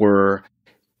were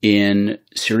in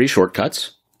Siri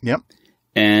shortcuts. Yep.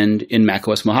 And in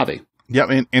macOS Mojave.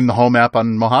 Yep, in the Home app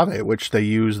on Mojave, which they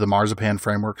use the Marzipan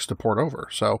frameworks to port over.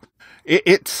 So I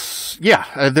didn't see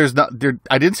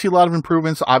a lot of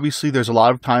improvements. Obviously, there's a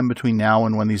lot of time between now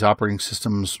and when these operating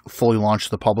systems fully launch to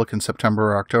the public in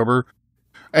September or October.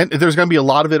 And there's going to be a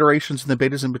lot of iterations in the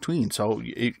betas in between. So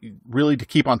really, to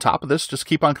keep on top of this, just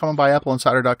keep on coming by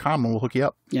AppleInsider.com and we'll hook you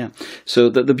up. Yeah. So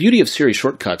the beauty of Siri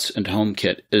shortcuts and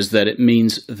HomeKit is that it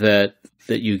means that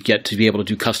you get to be able to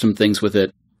do custom things with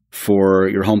it for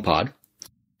your HomePod.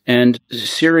 And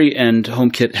Siri and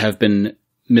HomeKit have been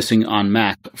missing on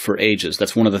Mac for ages.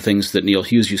 That's one of the things that Neil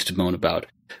Hughes used to moan about,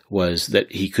 was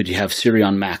that he could have Siri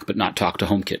on Mac but not talk to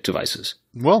HomeKit devices.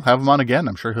 Well, have him on again.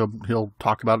 I'm sure he'll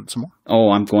talk about it some more. Oh,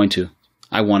 I'm going to.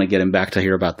 I want to get him back to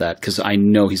hear about that because I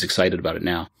know he's excited about it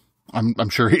now. I'm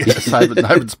sure he is. I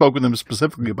haven't spoken with him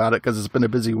specifically about it because it's been a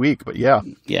busy week, but yeah.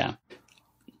 Yeah.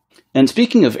 And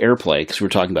speaking of AirPlay, because we were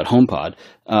talking about HomePod,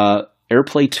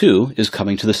 AirPlay 2 is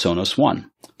coming to the Sonos One.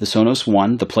 The Sonos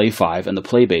One, the Play 5, and the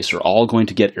Playbase are all going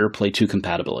to get AirPlay 2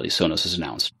 compatibility, Sonos has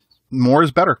announced. More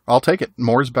is better. I'll take it.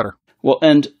 More is better. Well,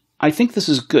 and I think this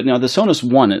is good. Now, the Sonos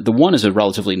One, the One is a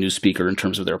relatively new speaker in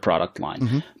terms of their product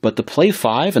line. But the Play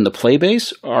 5 and the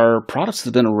Playbase are products that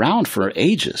have been around for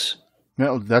ages.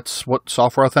 No, that's what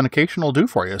software authentication will do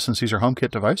for you, since these are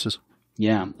HomeKit devices.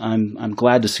 Yeah, I'm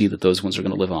glad to see that those ones are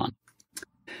going to live on.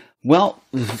 Well,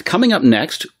 coming up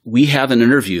next, we have an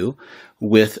interview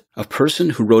with a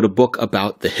person who wrote a book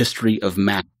about the history of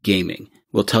Mac gaming.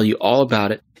 We'll tell you all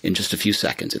about it in just a few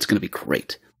seconds. It's going to be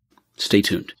great. Stay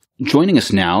tuned. Joining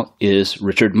us now is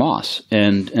Richard Moss.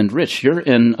 And Rich, you're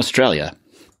in Australia.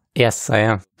 Yes, I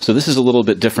am. So this is a little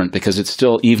bit different because it's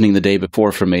still evening the day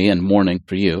before for me and morning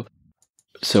for you.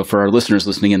 So for our listeners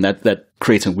listening in, that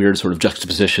creates a weird sort of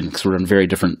juxtaposition because we're in very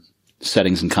different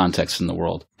settings and contexts in the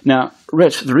world. Now,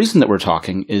 Rich, the reason that we're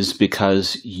talking is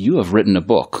because you have written a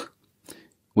book,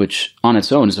 which on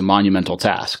its own is a monumental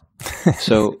task.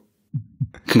 So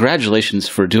congratulations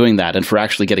for doing that and for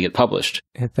actually getting it published.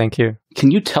 Thank you.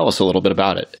 Can you tell us a little bit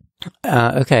about it?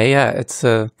 Okay, yeah. It's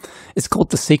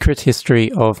called The Secret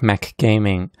History of Mac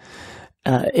Gaming.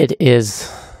 It is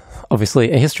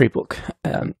obviously a history book.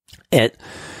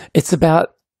 It's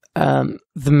about the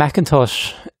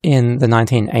Macintosh in the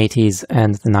 1980s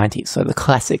and the 90s, so the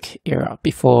classic era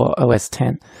before OS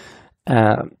X.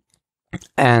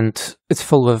 And it's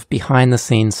full of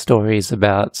behind-the-scenes stories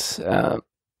about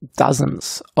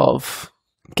dozens of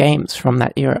games from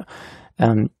that era.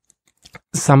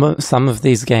 Some of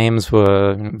these games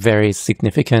were very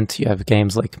significant. You have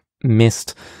games like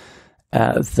Myst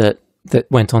that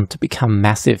went on to become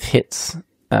massive hits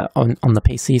on the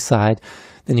PC side.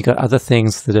 Then you got other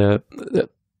things that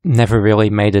never really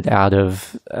made it out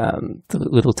of the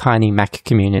little tiny Mac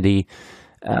community.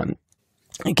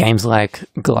 Games like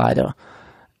Glider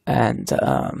and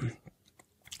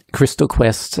Crystal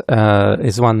Quest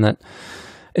is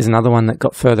another one that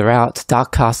got further out.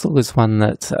 Dark Castle is one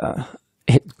that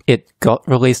it got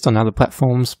released on other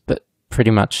platforms, but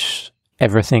pretty much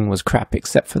everything was crap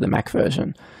except for the Mac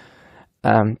version.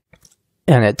 and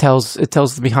it tells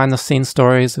the behind the scenes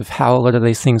stories of how a lot of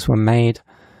these things were made,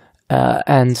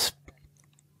 and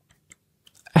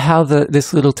how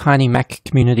this little tiny Mac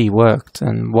community worked,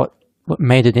 and what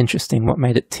made it interesting, what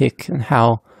made it tick, and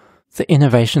how the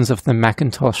innovations of the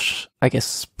Macintosh, I guess,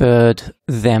 spurred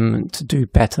them to do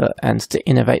better and to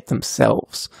innovate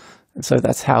themselves. And so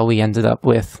that's how we ended up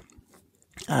with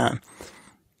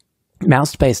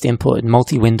mouse-based input and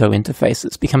multi-window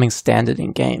interfaces becoming standard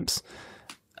in games,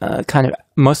 kind of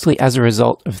mostly as a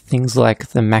result of things like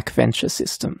the Mac Venture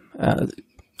system,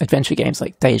 adventure games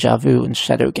like Deja Vu and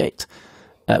Shadowgate,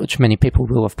 which many people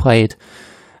will have played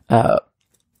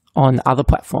on other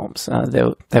platforms.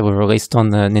 They were released on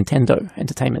the Nintendo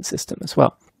Entertainment System as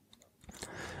well.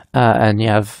 And you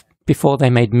have, before they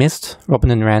made Myst,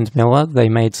 Robin and Rand Miller, they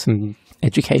made some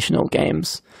educational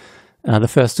games, the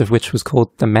first of which was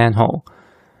called The Manhole.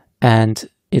 And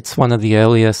it's one of the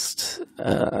earliest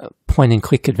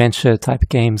point-and-click adventure type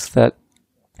games that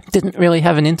didn't really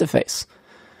have an interface.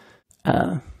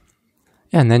 And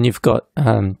then you've got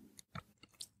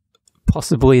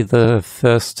possibly the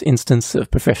first instance of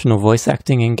professional voice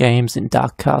acting in games in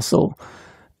Dark Castle.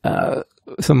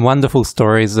 Some wonderful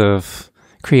stories of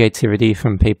creativity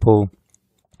from people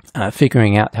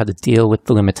figuring out how to deal with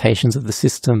the limitations of the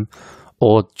system,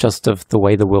 or just of the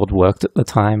way the world worked at the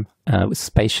time. With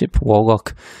Spaceship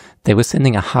Warlock, they were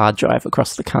sending a hard drive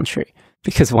across the country,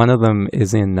 because one of them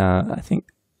is in, I think,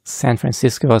 San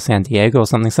Francisco or San Diego or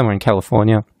something, somewhere in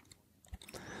California.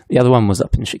 The other one was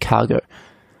up in Chicago.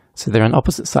 So they're on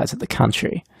opposite sides of the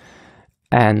country.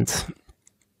 And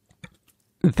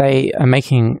they are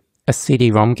making a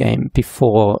CD-ROM game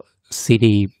before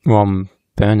CD-ROM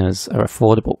burners are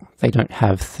affordable. They don't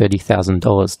have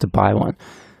 $30,000 to buy one.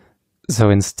 So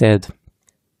instead,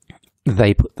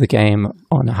 they put the game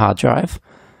on a hard drive,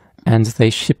 and they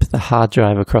ship the hard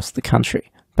drive across the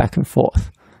country, back and forth,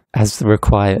 as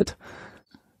required.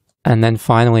 And then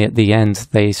finally, at the end,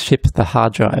 they ship the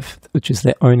hard drive, which is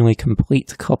their only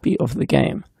complete copy of the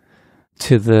game,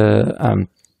 to the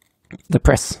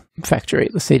press factory,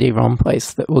 the CD-ROM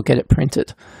place that will get it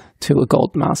printed, to a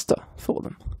gold master for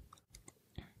them.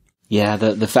 Yeah,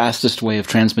 the fastest way of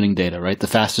transmitting data, right? The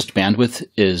fastest bandwidth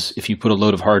is if you put a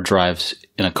load of hard drives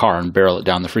in a car and barrel it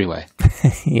down the freeway.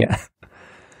 Yeah.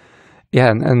 Yeah,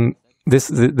 and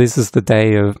this is the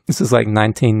day of, this is like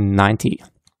 1990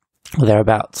 or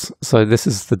thereabouts. So this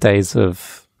is the days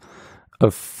of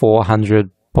 400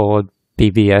 baud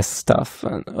BBS stuff,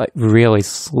 and like really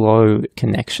slow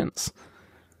connections.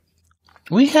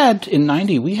 We had, in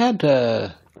 90, we had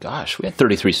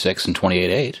 33.6 and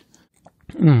 28.8.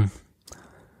 Mm.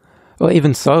 Well,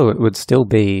 even so, it would still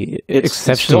be exceptionally...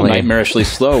 It's still nightmarishly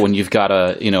slow when you've got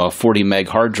a 40 meg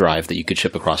hard drive that you could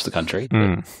ship across the country.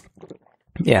 Mm.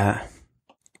 Yeah.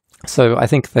 So I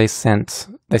think they sent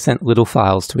little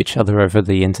files to each other over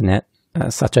the internet,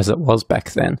 such as it was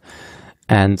back then.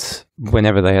 And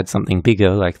whenever they had something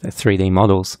bigger, like the 3D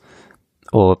models,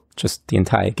 or just the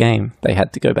entire game, they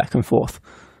had to go back and forth.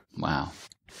 Wow.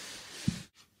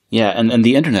 Yeah, and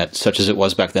the internet, such as it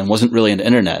was back then, wasn't really an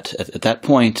internet. At that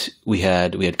point, we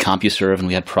had CompuServe, and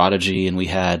we had Prodigy, and we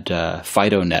had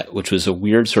FidoNet, which was a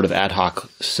weird sort of ad hoc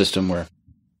system where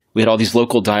we had all these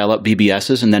local dial-up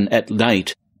BBSs, and then at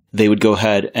night, they would go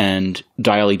ahead and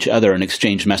dial each other and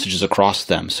exchange messages across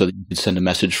them so that you could send a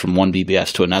message from one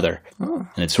BBS to another, and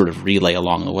it'd sort of relay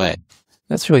along the way.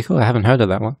 That's really cool. I haven't heard of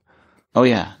that one. Oh,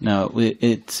 yeah. No,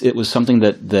 it was something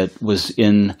that was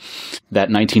in that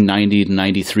 1990 to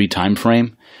 93 time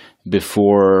frame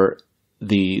before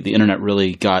the internet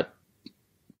really got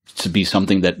to be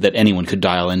something that anyone could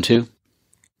dial into.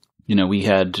 You know, we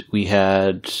had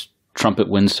Trumpet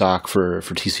Windsock for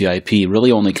TCP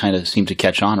really only kind of seemed to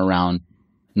catch on around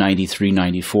 93,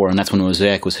 94, and that's when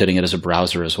Mosaic was hitting it as a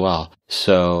browser as well.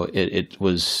 So it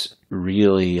was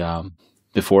really,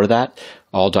 before that,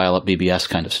 all dial-up BBS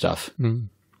kind of stuff. Mm.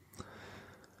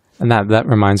 And that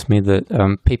reminds me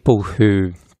that people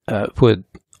who were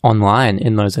online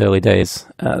in those early days,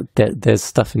 there's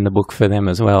stuff in the book for them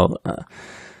as well.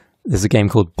 There's a game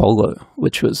called Bolo,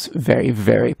 which was very,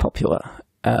 very popular.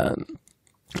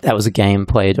 That was a game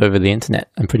played over the internet,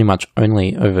 and pretty much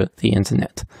only over the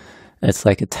internet. It's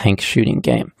like a tank shooting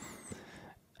game.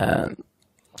 And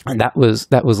that was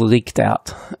leaked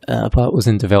out, but it was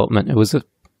in development. It was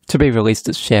to be released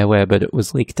as shareware, but it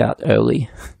was leaked out early.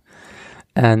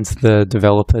 And the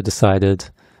developer decided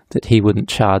that he wouldn't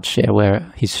charge his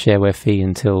shareware fee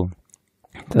until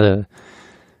the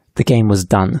game was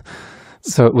done.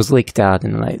 So it was leaked out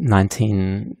in like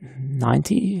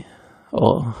 1990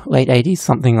 or late 80s,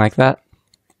 something like that.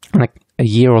 And a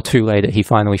year or two later, he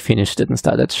finally finished it and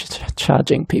started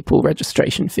charging people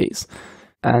registration fees.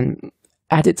 And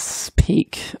at its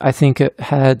peak, I think it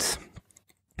had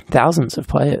thousands of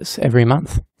players every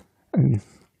month. And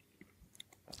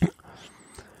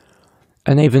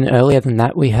even earlier than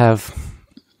that, we have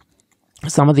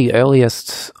some of the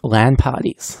earliest LAN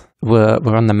parties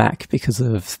were on the Mac because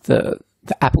of the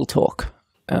Apple Talk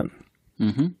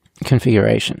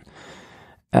configuration.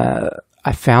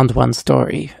 I found one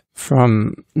story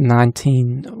from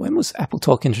when was Apple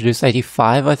Talk introduced?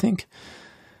 85, I think.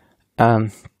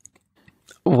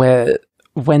 Where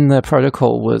when the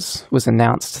protocol was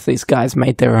announced, these guys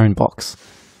made their own box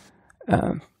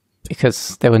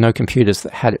because there were no computers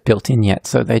that had it built in yet.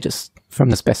 So they just, from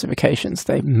the specifications,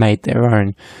 they made their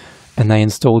own, and they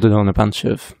installed it on a bunch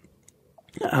of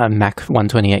Mac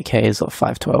 128Ks or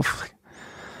 512.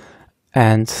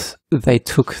 And they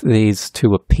took these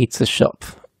to a pizza shop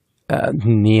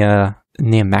near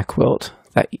Macworld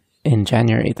in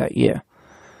January that year,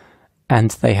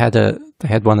 and they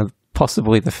had one of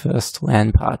possibly the first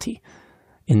LAN party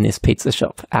in this pizza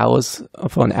shop. Hours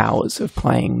upon hours of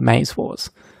playing Maze Wars.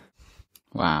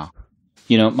 Wow.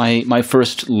 You know, my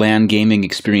first LAN gaming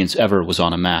experience ever was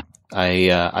on a Mac.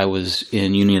 I was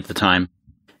in uni at the time,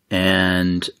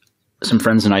 and some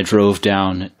friends and I drove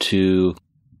down to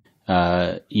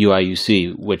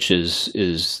UIUC, which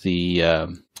is the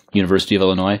University of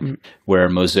Illinois, where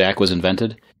Mosaic was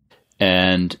invented.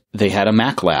 And they had a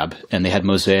Mac lab, and they had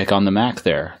Mosaic on the Mac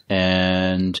there.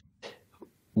 And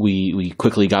we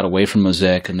quickly got away from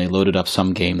Mosaic, and they loaded up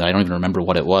some game that I don't even remember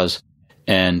what it was.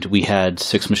 And we had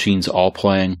 6 machines all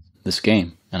playing this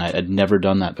game. And I had never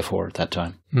done that before at that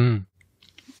time.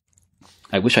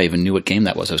 I wish I even knew what game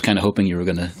that was. I was kind of hoping you were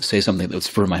going to say something that would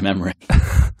spur my memory.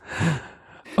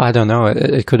 I don't know.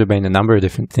 It could have been a number of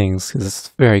different things,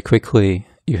 because very quickly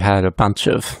you had a bunch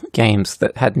of games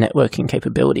that had networking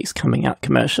capabilities coming out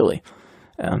commercially.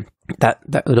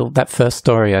 That first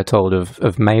story I told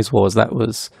of Maze Wars, that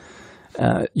was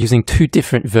using 2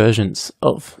 different versions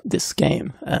of this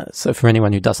game. So for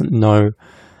anyone who doesn't know,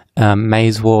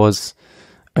 Maze Wars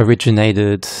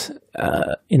originated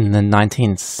in the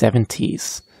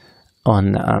 1970s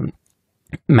on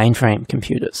mainframe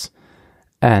computers,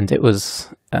 and it was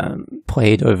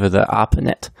played over the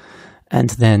ARPANET. And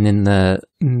then in the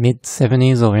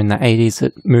mid-70s or in the 80s,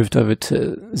 it moved over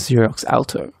to Xerox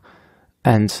Alto.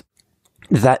 And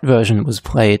that version was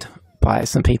played by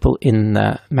some people in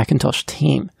the Macintosh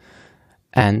team.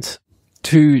 And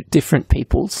 2 different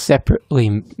people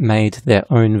separately made their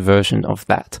own version of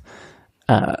that.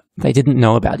 They didn't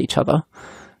know about each other.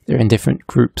 They're in different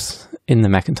groups in the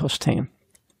Macintosh team.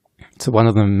 So one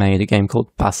of them made a game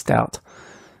called Bust Out,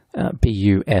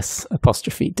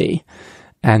 BUS''D.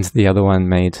 And the other one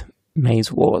made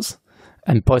Maze Wars.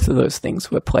 And both of those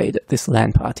things were played at this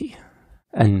LAN party.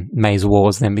 And Maze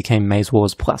Wars then became Maze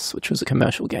Wars Plus, which was a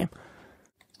commercial game.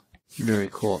 Very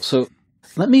cool. So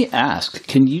let me ask,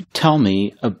 can you tell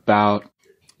me about,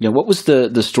 what was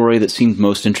the story that seemed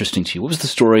most interesting to you? What was the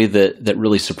story that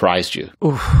really surprised you?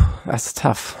 Ooh, that's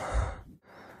tough.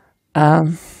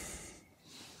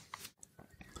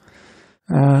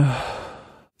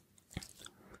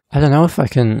 I don't know if I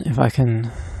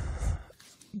can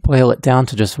boil it down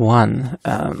to just one.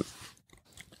 I'll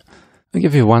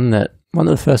give you one of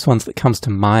the first ones that comes to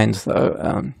mind,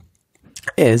 though,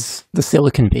 is the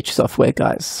Silicon Beach software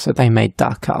guys. So they made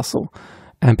Dark Castle,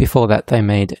 and before that they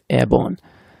made Airborne.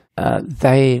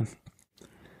 They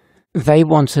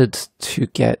wanted to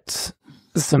get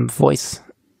some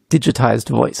digitized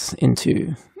voice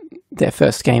into their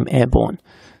first game, Airborne.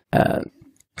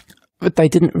 But they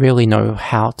didn't really know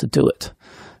how to do it.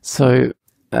 So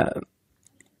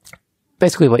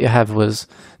basically what you have was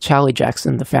Charlie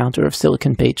Jackson, the founder of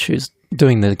Silicon Beach, who's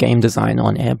doing the game design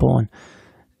on Airborne,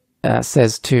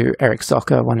 says to Eric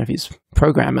Socker, one of his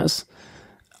programmers,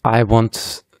 I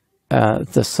want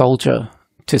the soldier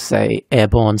to say,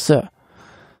 Airborne, sir.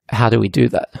 How do we do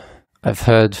that? I've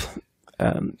heard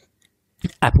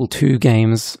Apple II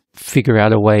games figure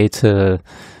out a way to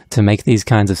make these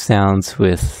kinds of sounds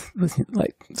with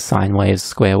like sine waves,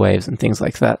 square waves, and things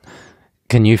like that.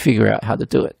 Can you figure out how to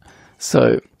do it?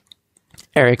 So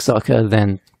Eric Socker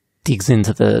then digs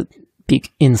into the big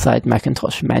Inside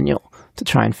Macintosh manual to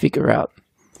try and figure out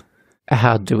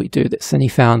how do we do this. And he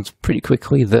found pretty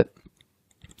quickly that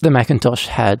the Macintosh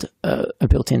had a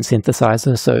built-in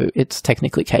synthesizer, so it's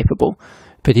technically capable,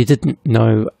 but he didn't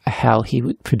know how he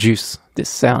would produce this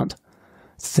sound.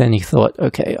 So then he thought,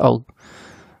 okay, I'll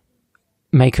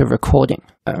make a recording.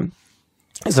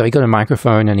 So he got a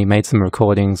microphone and he made some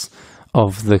recordings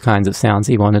of the kinds of sounds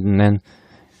he wanted, and then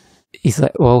he's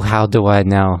like, well, how do I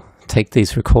now take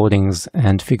these recordings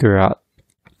and figure out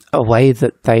a way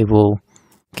that they will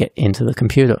get into the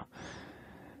computer?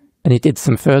 And he did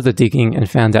some further digging and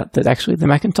found out that actually the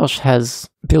Macintosh has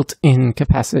built-in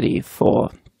capacity for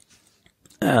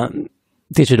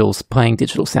playing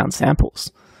digital sound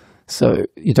samples. So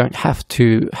you don't have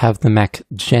to have the Mac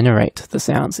generate the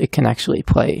sounds. It can actually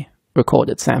play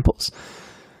recorded samples.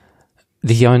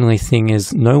 The only thing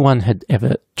is no one had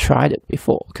ever tried it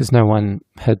before because no one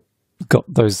had got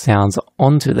those sounds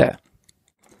onto there.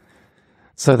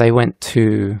 So they went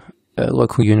to a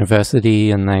local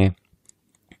university and they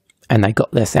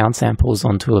got their sound samples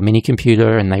onto a mini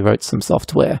computer, and they wrote some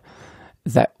software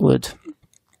that would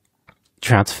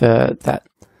transfer that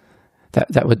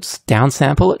would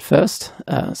downsample it first.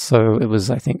 So it was,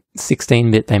 I think,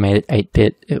 16-bit. They made it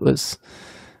 8-bit. It was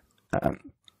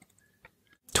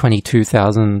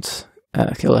 22,000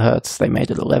 kilohertz. They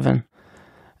made it 11.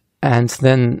 And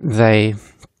then they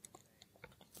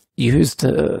used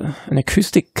an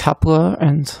acoustic coupler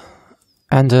and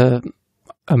a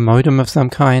modem of some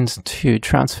kind to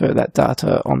transfer that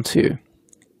data onto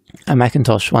a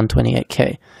Macintosh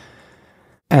 128K.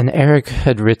 And Eric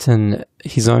had written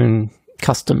his own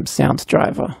custom sound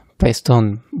driver based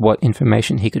on what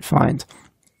information he could find.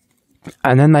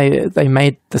 And then they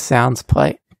made the sounds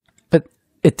play. But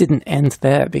it didn't end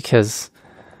there, because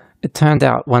it turned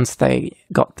out once they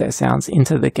got their sounds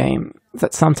into the game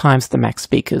that sometimes the Mac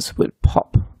speakers would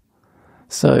pop.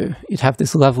 So you'd have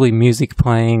this lovely music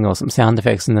playing or some sound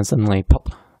effects, and then suddenly pop,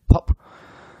 pop.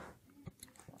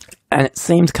 And it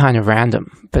seemed kind of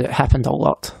random, but it happened a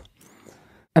lot.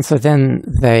 And so then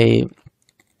they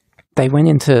went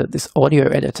into this audio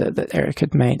editor that Eric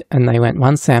had made, and they went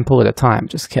one sample at a time,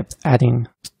 just kept adding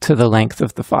to the length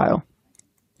of the file.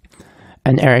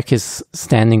 And Eric is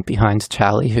standing behind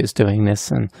Charlie, who's doing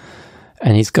this, and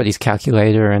he's got his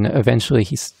calculator, and eventually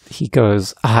he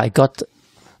goes, I've got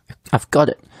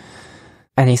it.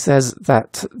 And he says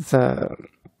that the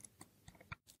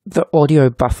audio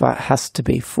buffer has to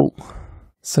be full.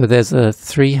 So there's a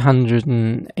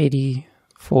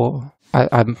 384,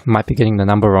 I might be getting the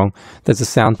number wrong. There's a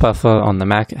sound buffer on the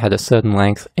Mac. It had a certain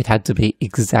length. It had to be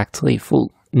exactly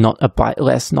full, not a byte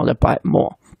less, not a byte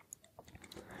more.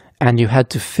 And you had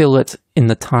to fill it in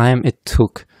the time it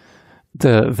took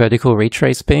the vertical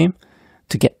retrace beam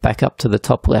to get back up to the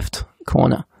top left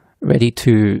corner, ready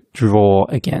to draw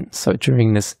again. So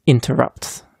during this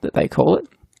interrupt that they call it,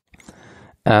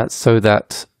 so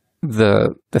that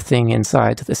the thing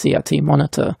inside the CRT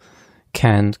monitor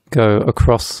can go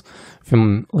across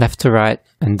from left to right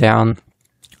and down,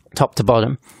 top to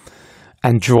bottom,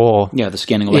 and draw. Yeah, the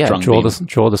scanning electron beam.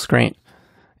 Draw the screen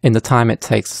in the time it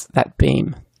takes that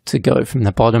beam to go from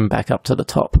the bottom back up to the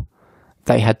top.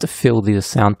 They had to fill the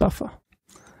sound buffer.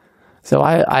 So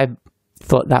I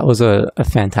thought that was a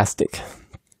fantastic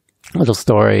little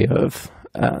story of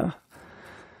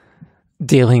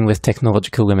dealing with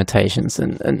technological limitations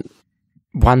and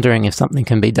wondering if something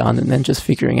can be done, and then just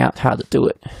figuring out how to do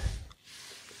it.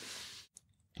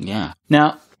 Yeah.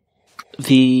 Now,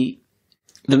 the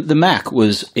Mac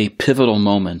was a pivotal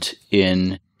moment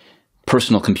in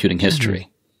personal computing history.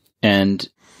 Mm-hmm. And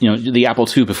the Apple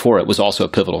II before it was also a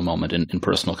pivotal moment in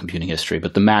personal computing history,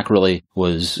 but the Mac really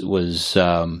was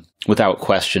without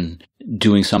question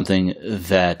doing something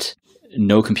that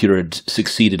no computer had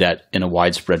succeeded at in a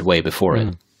widespread way before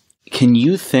it. Can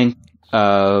you think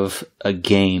of a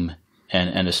game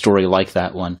and a story like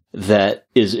that one that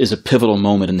is a pivotal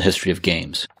moment in the history of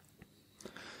games?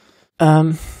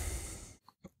 That's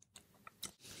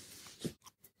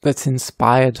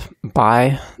inspired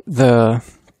by the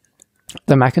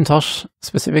Macintosh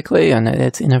specifically and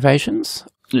its innovations?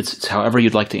 It's however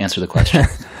you'd like to answer the question.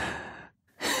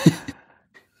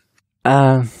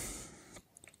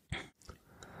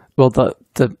 Well, the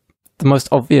most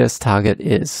obvious target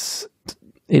is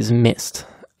Myst,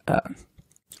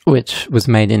 which was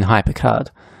made in HyperCard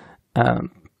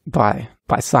by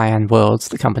Cyan Worlds,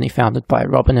 the company founded by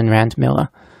Robin and Rand Miller,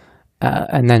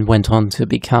 and then went on to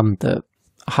become the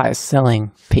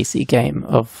highest-selling PC game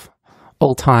of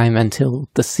all time until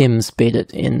The Sims beat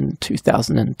it in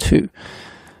 2002.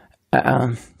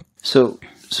 So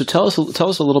tell us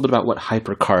a little bit about what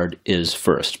HyperCard is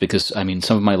first, because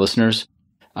some of my listeners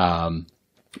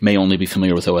may only be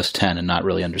familiar with OS X and not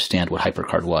really understand what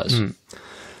HyperCard was.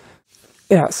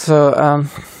 Yeah, so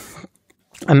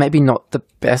I'm maybe not the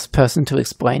best person to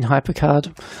explain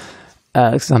HyperCard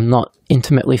because I'm not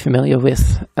intimately familiar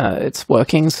with its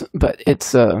workings, but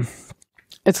it's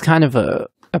kind of a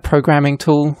programming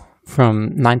tool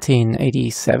from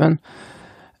 1987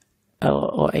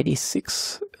 or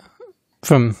 86.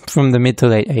 from the mid to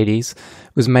late 80s,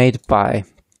 was made by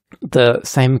the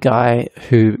same guy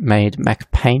who made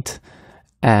Mac Paint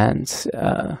and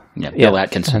Bill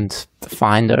Atkinson and the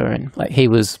Finder, and like he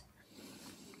was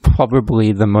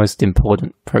probably the most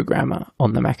important programmer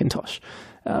on the Macintosh.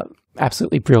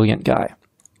 Absolutely brilliant guy.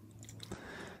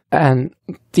 And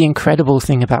the incredible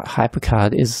thing about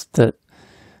HyperCard is that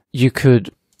you could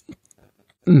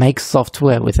make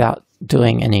software without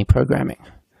doing any programming.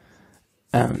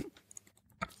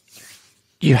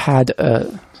 You had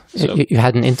you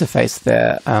had an interface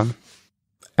there,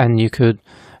 and you could.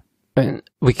 And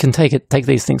we can take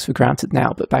these things for granted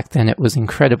now, but back then it was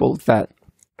incredible that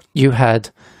you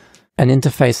had an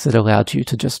interface that allowed you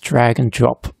to just drag and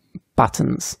drop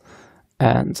buttons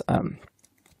and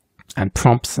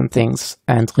prompts and things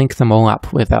and link them all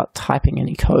up without typing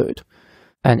any code.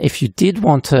 And if you did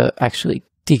want to actually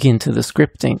dig into the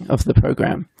scripting of the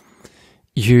program,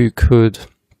 you could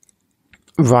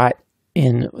write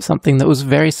in something that was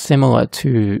very similar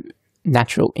to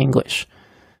natural English.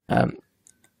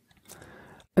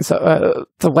 And so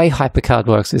the way HyperCard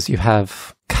works is you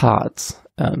have cards,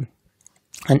 and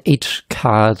each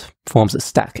card forms a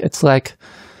stack. It's like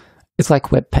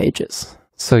web pages.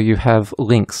 So you have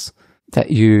links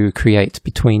that you create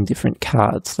between different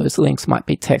cards. Those links might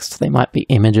be text, they might be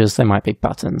images, they might be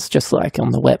buttons, just like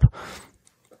on the web.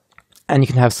 And you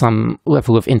can have some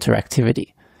level of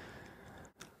interactivity.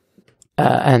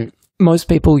 And most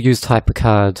people used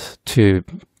HyperCard to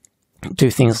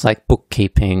do things like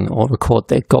bookkeeping or record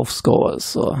their golf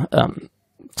scores, or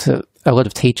a lot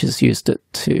of teachers used it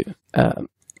to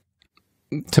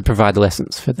provide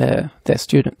lessons for their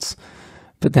students.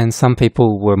 But then some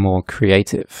people were more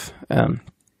creative.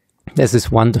 There's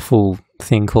this wonderful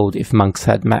thing called If Monks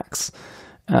Had Macs.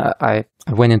 I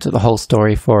went into the whole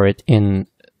story for it in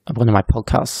one of my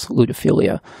podcasts,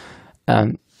 Ludophilia.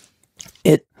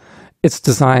 It's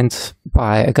designed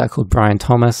by a guy called Brian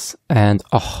Thomas and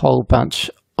a whole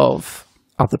bunch of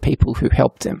other people who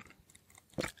helped him.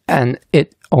 And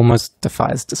it almost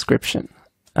defies description.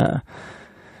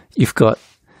 You've got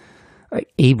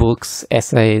like ebooks,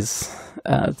 essays.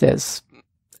 There's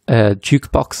a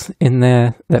jukebox in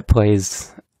there that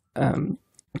plays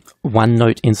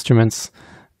one-note instruments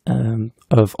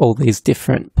of all these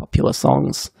different popular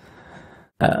songs.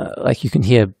 Like you can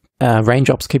hear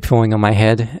Raindrops Keep Falling on My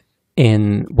Head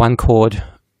in one chord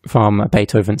from a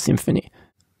Beethoven symphony,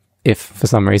 if for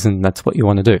some reason that's what you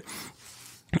want to do.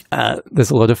 There's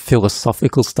a lot of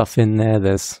philosophical stuff in there.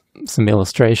 There's some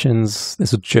illustrations.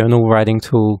 There's a journal writing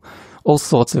tool. All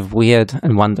sorts of weird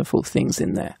and wonderful things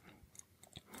in there.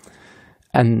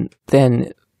 And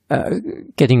then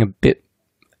getting a bit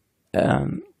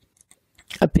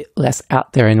less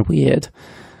out there and weird,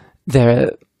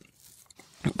 there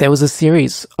was a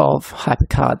series of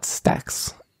HyperCard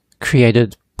stacks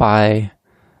created by,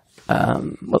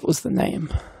 what was the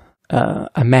name?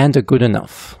 Amanda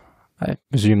Goodenough. I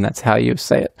presume that's how you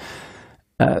say it.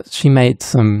 She made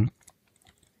some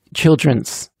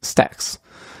children's stacks.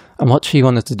 And what she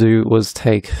wanted to do was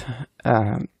take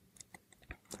the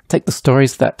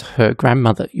stories that her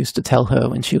grandmother used to tell her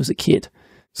when she was a kid.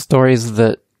 Stories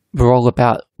that were all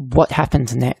about what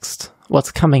happened next,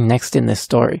 what's coming next in this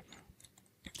story.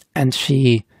 And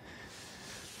she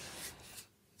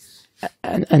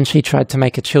tried to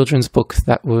make a children's book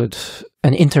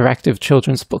an interactive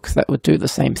children's book that would do the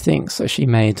same thing. So she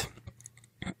made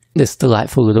this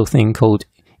delightful little thing called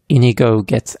Inigo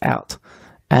Gets Out.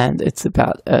 And it's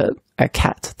about a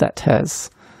cat that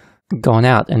has gone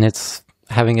out and it's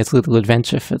having its little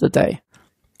adventure for the day.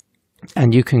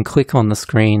 And you can click on the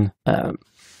screen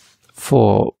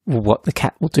for what the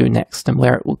cat will do next and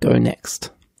where it will go next.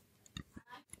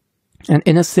 And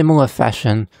in a similar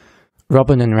fashion,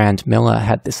 Robin and Rand Miller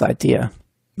had this idea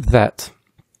that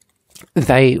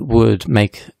they would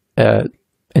make an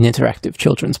interactive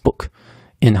children's book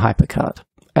in HyperCard.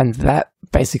 And that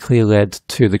basically led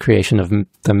to the creation of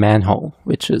the Manhole,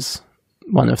 which is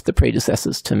one of the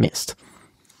predecessors to Myst.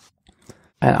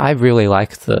 And I really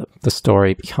like the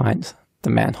story behind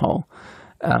the Manhole.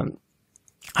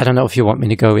 I don't know if you want me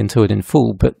to go into it in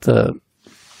full, but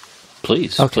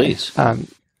Please.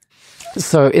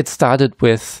 So it started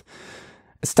with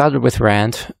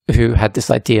Rand, who had this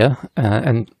idea,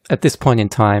 and at this point in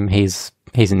time, he's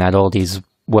an adult. He's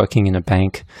working in a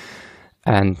bank,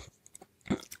 and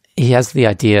he has the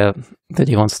idea that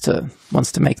he wants to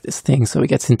make this thing. So he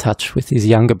gets in touch with his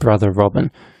younger brother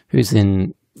Robin, who's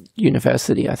in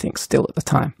university, I think, still at the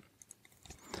time.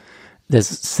 There's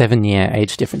a 7-year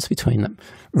age difference between them.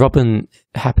 Robin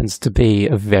happens to be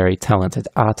a very talented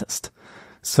artist.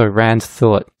 So Rand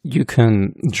thought, you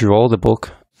can draw the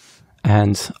book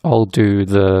and I'll do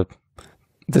the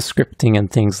scripting and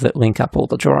things that link up all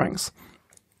the drawings.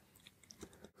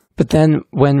 But then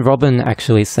when Robin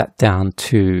actually sat down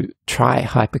to try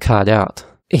HyperCard out,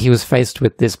 he was faced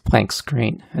with this blank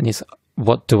screen, and he's,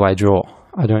 what do I draw?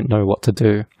 I don't know what to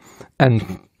do.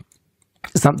 And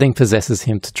something possesses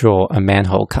him to draw a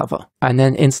manhole cover. And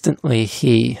then instantly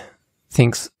he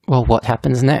thinks, well, what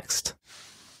happens next?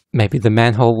 Maybe the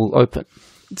manhole will open.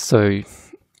 So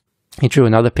he drew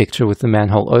another picture with the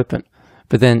manhole open.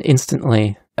 But then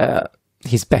instantly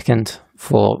he's beckoned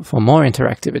for more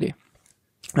interactivity.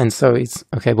 And so he's,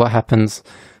 okay, what happens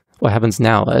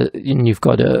now? And you've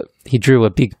got he drew a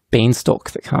big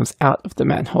beanstalk that comes out of the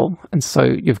manhole. And so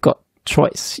you've got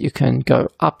choice. You can go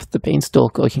up the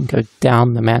beanstalk or you can go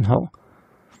down the manhole.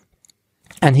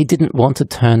 And he didn't want to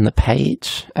turn the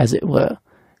page, as it were.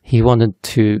 He wanted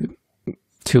to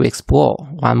explore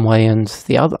one way and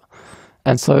the other.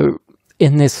 And so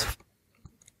in this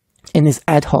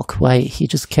ad hoc way, he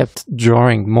just kept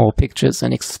drawing more pictures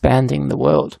and expanding the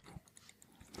world.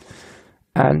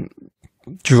 And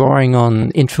drawing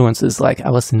on influences like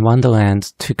Alice in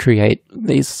Wonderland to create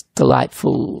these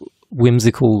delightful,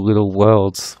 whimsical little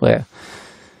worlds where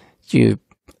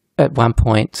at one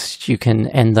point you can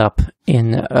end up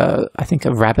in, I think,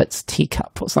 a rabbit's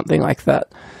teacup or something like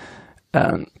that.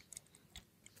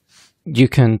 You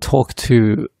can talk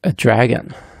to a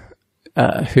dragon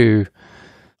who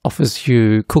offers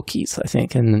you cookies, I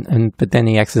think, but then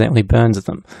he accidentally burns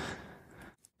them.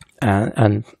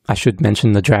 And I should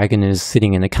mention the dragon is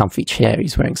sitting in a comfy chair.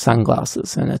 He's wearing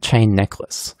sunglasses and a chain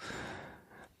necklace.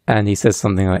 And he says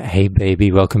something like, "Hey,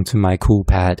 baby, welcome to my cool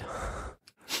pad."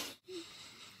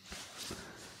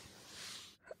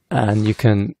 And you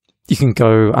can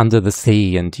go under the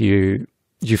sea and you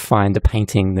find a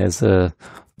painting. There's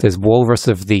Walrus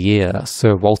of the Year,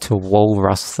 Sir Walter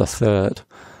Walrus III.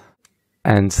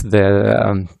 And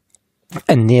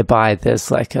and nearby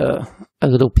there's like a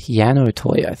little piano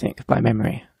toy, I think, by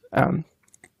memory.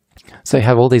 So you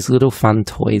have all these little fun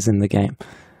toys in the game.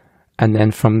 And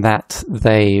then from that,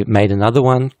 they made another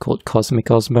one called Cosmic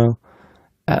Osmo,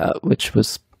 which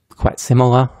was quite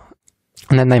similar.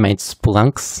 And then they made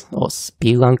Splunks, or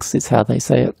Spelunks is how they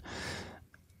say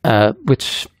it,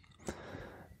 which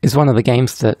is one of the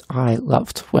games that I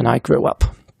loved when I grew up.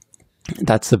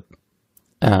 That's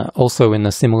also in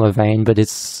a similar vein, but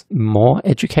it's more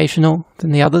educational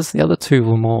than the others. The other two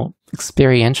were more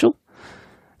experiential.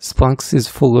 Splunks is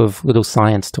full of little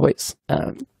science toys.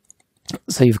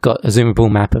 So you've got a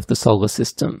zoomable map of the solar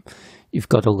system. You've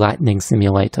got a lightning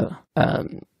simulator.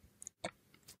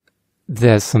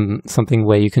 There's something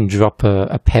where you can drop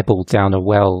a pebble down a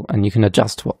well and you can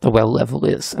adjust what the well level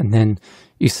is. And then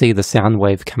you see the sound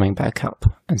wave coming back up.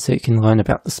 And so you can learn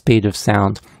about the speed of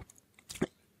sound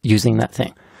using that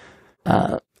thing.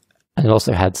 And it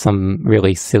also had some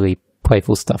really silly,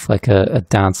 playful stuff like a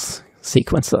dance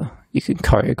sequencer. You could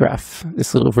choreograph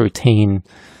this little routine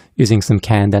using some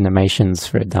canned animations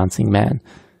for a dancing man.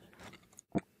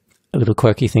 Little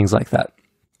quirky things like that.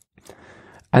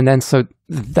 And then so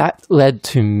that led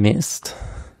to Myst,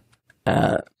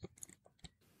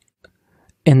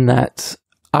 in that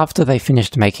after they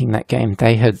finished making that game,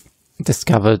 they had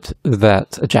discovered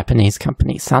that a Japanese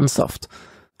company, Sunsoft,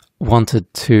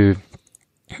 wanted to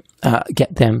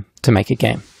get them to make a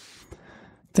game.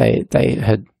 They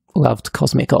had loved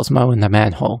Cosmic Osmo and the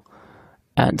Manhole,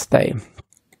 and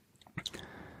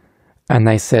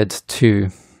they said to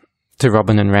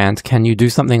Robin and Rand, "Can you do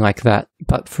something like that,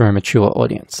 but for a mature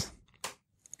audience?"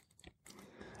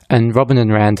 And Robin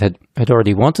and Rand had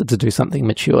already wanted to do something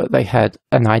mature. They had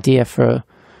an idea for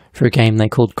a game they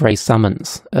called Grey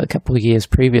Summons a couple of years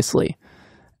previously,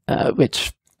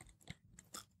 which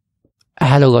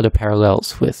had a lot of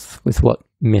parallels with what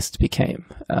Myst became.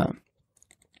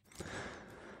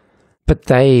 But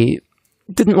they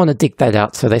didn't want to dig that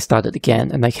out, so they started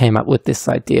again, and they came up with this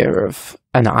idea of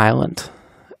an island.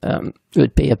 It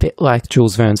would be a bit like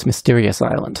Jules Verne's Mysterious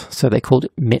Island, so they called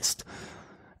it Myst.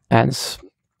 And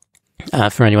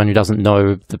for anyone who doesn't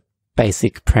know, the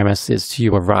basic premise is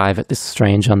you arrive at this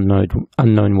strange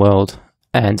unknown world,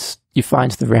 and you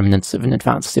find the remnants of an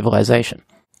advanced civilization.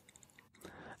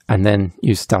 And then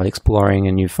you start exploring,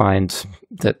 and you find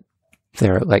that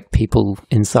there are like people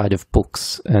inside of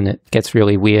books, and it gets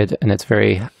really weird, and it's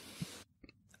very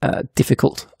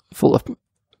difficult, full of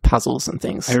puzzles and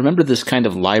things. I remember this kind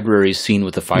of library scene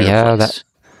with the fireplace. Yeah,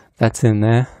 that's in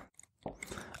there.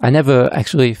 I never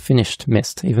actually finished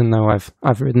Myst, even though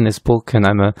I've written this book and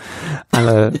I'm a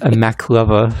Mac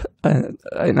lover.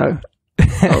 I know.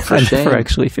 Oh, for I shame. never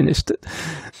actually finished it.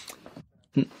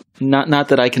 Not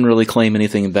that I can really claim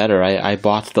anything better. I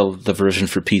bought the version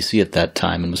for PC at that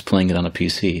time and was playing it on a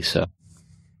PC, so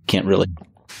can't really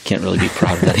be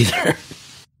proud of that either.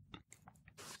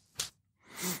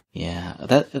 Yeah,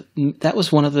 that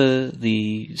was one of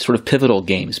the sort of pivotal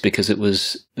games, because it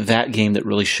was that game that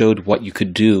really showed what you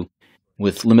could do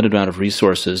with limited amount of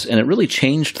resources, and it really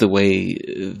changed the way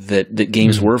that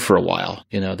games were for a while.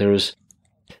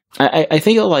 I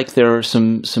feel like there are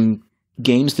some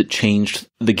games that changed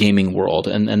the gaming world,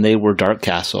 and they were Dark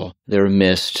Castle, they were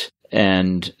Myst,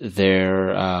 and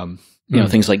they're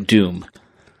things like Doom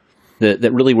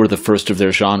that really were the first of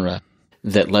their genre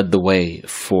that led the way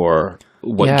for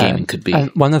what gaming could be.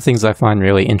 One of the things I find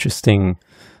really interesting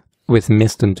with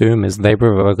Myst and Doom is they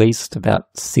were released about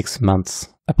 6 months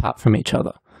apart from each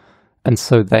other, and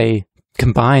so they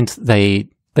combined. They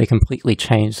completely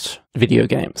changed video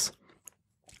games,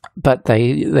 but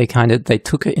they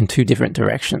took it in two different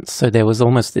directions. So there was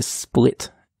almost this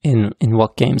split in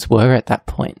what games were at that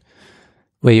point,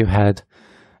 where you had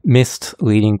Myst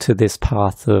leading to this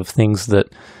path of things that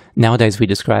nowadays we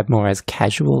describe more as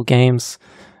casual games.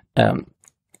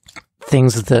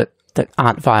 Things that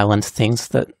aren't violent, things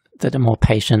that are more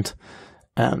patient.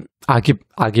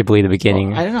 Arguably the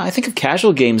beginning. Well, I don't know. I think of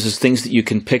casual games as things that you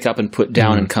can pick up and put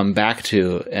down and come back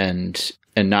to and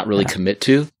not really commit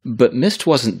to. But Myst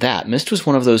wasn't that. Myst was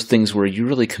one of those things where you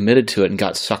really committed to it and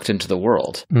got sucked into the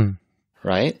world.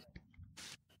 Right?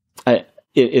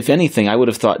 If anything, I would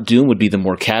have thought Doom would be the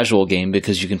more casual game,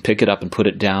 because you can pick it up and put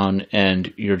it down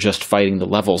and you're just fighting the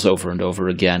levels over and over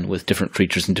again with different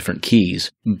creatures and different keys.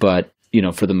 But,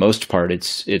 for the most part,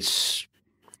 it's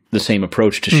the same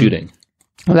approach to shooting.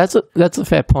 Well, that's a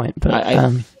fair point.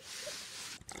 But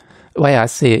the way I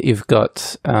see it, you've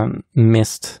got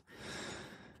Myst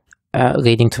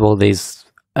leading to all these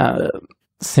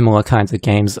similar kinds of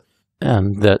games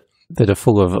that are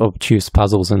full of obtuse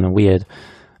puzzles and are weird.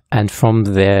 And from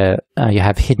there, you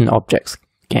have hidden objects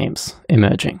games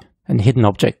emerging. And hidden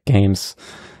object games,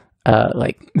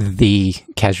 like the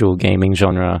casual gaming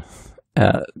genre,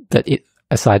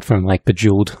 aside from like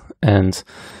Bejeweled and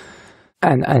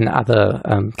other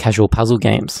casual puzzle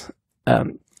games,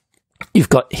 you've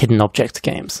got hidden object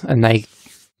games, and they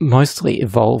mostly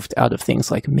evolved out of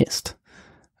things like Myst.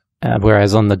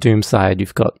 Whereas on the Doom side,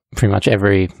 you've got pretty much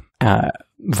every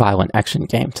violent action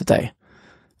game today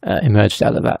emerged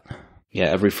out of that. Yeah,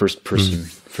 every first person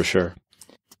for sure.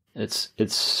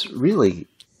 It's really,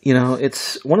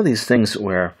 it's one of these things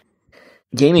where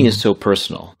gaming is so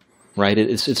personal, right?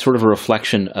 It's sort of a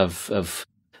reflection of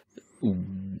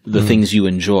the things you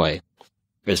enjoy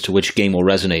as to which game will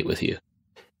resonate with you,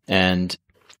 and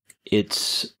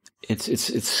it's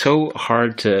so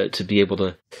hard to be able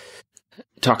to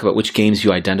talk about which games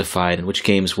you identified and which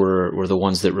games were the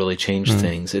ones that really changed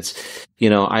things. It's,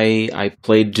 I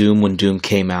played Doom when Doom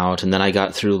came out, and then I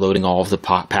got through loading all of the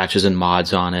patches and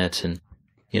mods on it. And,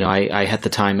 I at the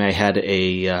time I had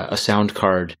a sound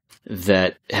card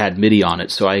that had MIDI on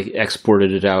it. So I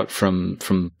exported it out from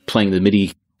playing the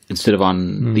MIDI instead of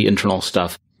on the internal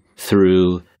stuff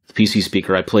through the PC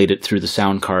speaker. I played it through the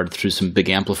sound card through some big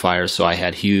amplifiers. So I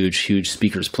had huge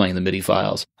speakers playing the MIDI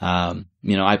files. I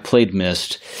played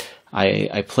Myst.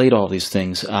 I played all these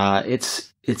things.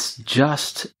 It's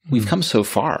just, we've come so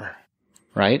far,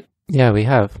 right? Yeah, we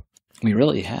have. We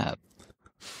really have.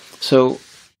 So,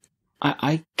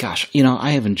 gosh, I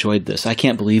have enjoyed this. I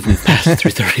can't believe we've passed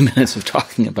through 30 minutes of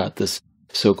talking about this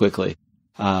so quickly.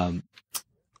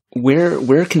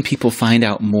 Where can people find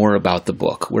out more about the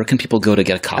book? Where can people go to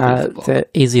get a copy of the book? The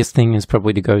easiest thing is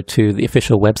probably to go to the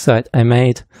official website I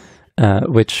made,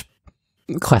 which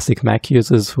classic Mac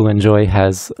users will enjoy.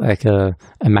 Has like a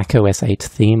Mac OS 8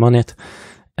 theme on it.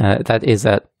 That is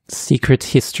at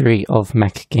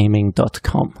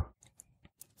secrethistoryofmacgaming.com.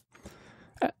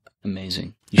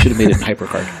 Amazing. You should have made it in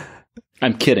HyperCard.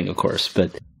 I'm kidding, of course,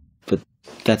 but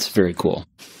that's very cool.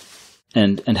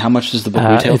 And how much does the book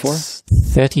retail for? It's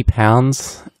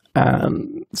 £30.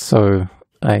 So,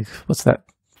 like, what's that?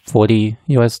 $40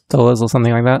 or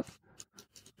something like that?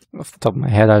 Off the top of my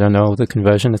head, I don't know the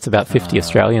conversion. It's about 50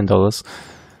 Australian dollars.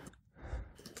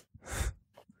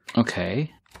 Okay.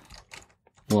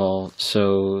 Well,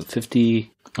 so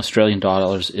 50 Australian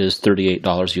dollars is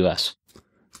 $38 US.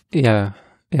 Yeah.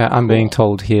 Yeah, I'm being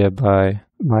told here by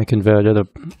my converter that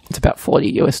it's about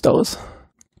 $40 US.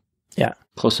 Yeah.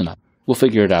 Close enough. We'll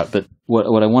figure it out. But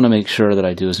what I want to make sure that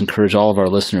I do is encourage all of our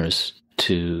listeners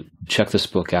to check this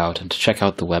book out and to check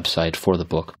out the website for the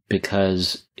book,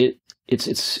 because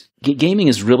it's gaming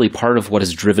is really part of what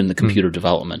has driven the computer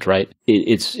development, right?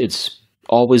 It's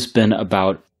always been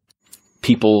about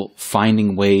people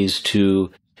finding ways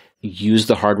to use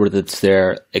the hardware that's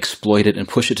there, exploit it, and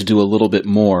push it to do a little bit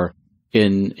more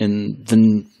in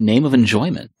the name of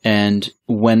enjoyment. And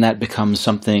when that becomes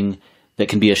something that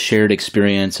can be a shared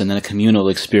experience, and then a communal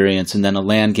experience, and then a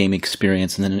LAN game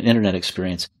experience, and then an internet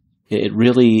experience, it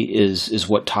really is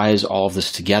what ties all of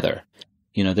this together.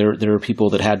 You know, there are people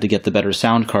that had to get the better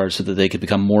sound card so that they could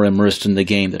become more immersed in the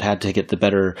game, that had to get the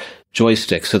better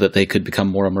joystick so that they could become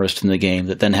more immersed in the game,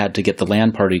 that then had to get the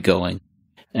LAN party going,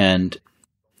 and,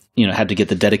 you know, had to get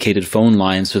the dedicated phone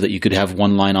line so that you could have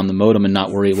one line on the modem and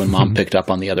not worry when mom picked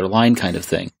up on the other line, kind of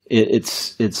thing.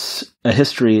 It's a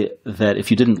history that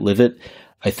if you didn't live it,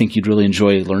 I think you'd really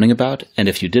enjoy learning about. And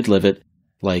if you did live it,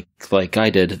 like I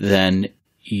did, then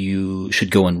you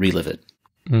should go and relive it.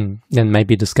 And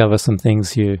maybe discover some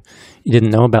things you didn't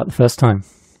know about the first time.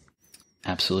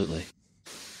 Absolutely.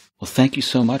 Well, thank you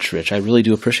so much, Rich. I really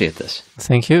do appreciate this.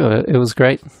 Thank you. It was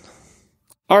great.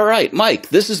 All right, Mike,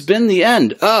 this has been the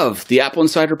end of the Apple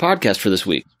Insider podcast for this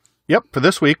week. Yep, for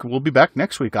this week. We'll be back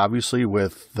next week, obviously,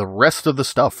 with the rest of the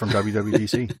stuff from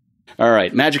WWDC. All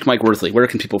right, Magic Mike Worthley, where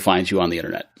can people find you on the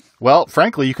internet? Well,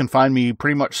 frankly, you can find me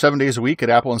pretty much 7 days a week at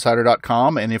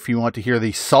AppleInsider.com. And if you want to hear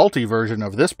the salty version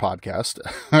of this podcast,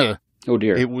 oh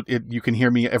dear, you can hear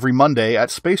me every Monday at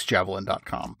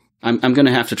SpaceJavelin.com. I'm going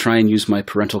to have to try and use my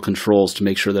parental controls to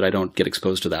make sure that I don't get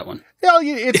exposed to that one. Yeah,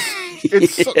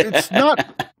 it's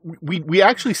not. We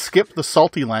actually skip the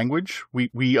salty language.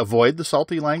 We avoid the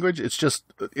salty language. It's just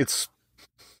it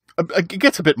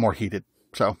gets a bit more heated.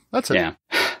 So that's it. Yeah.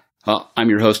 Well, I'm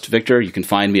your host, Victor. You can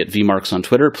find me at vmarks on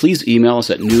Twitter. Please email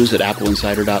us at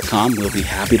news@appleinsider.com. We'll be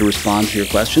happy to respond to your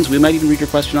questions. We might even read your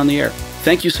question on the air.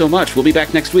 Thank you so much. We'll be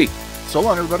back next week. So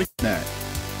long, everybody. Nah.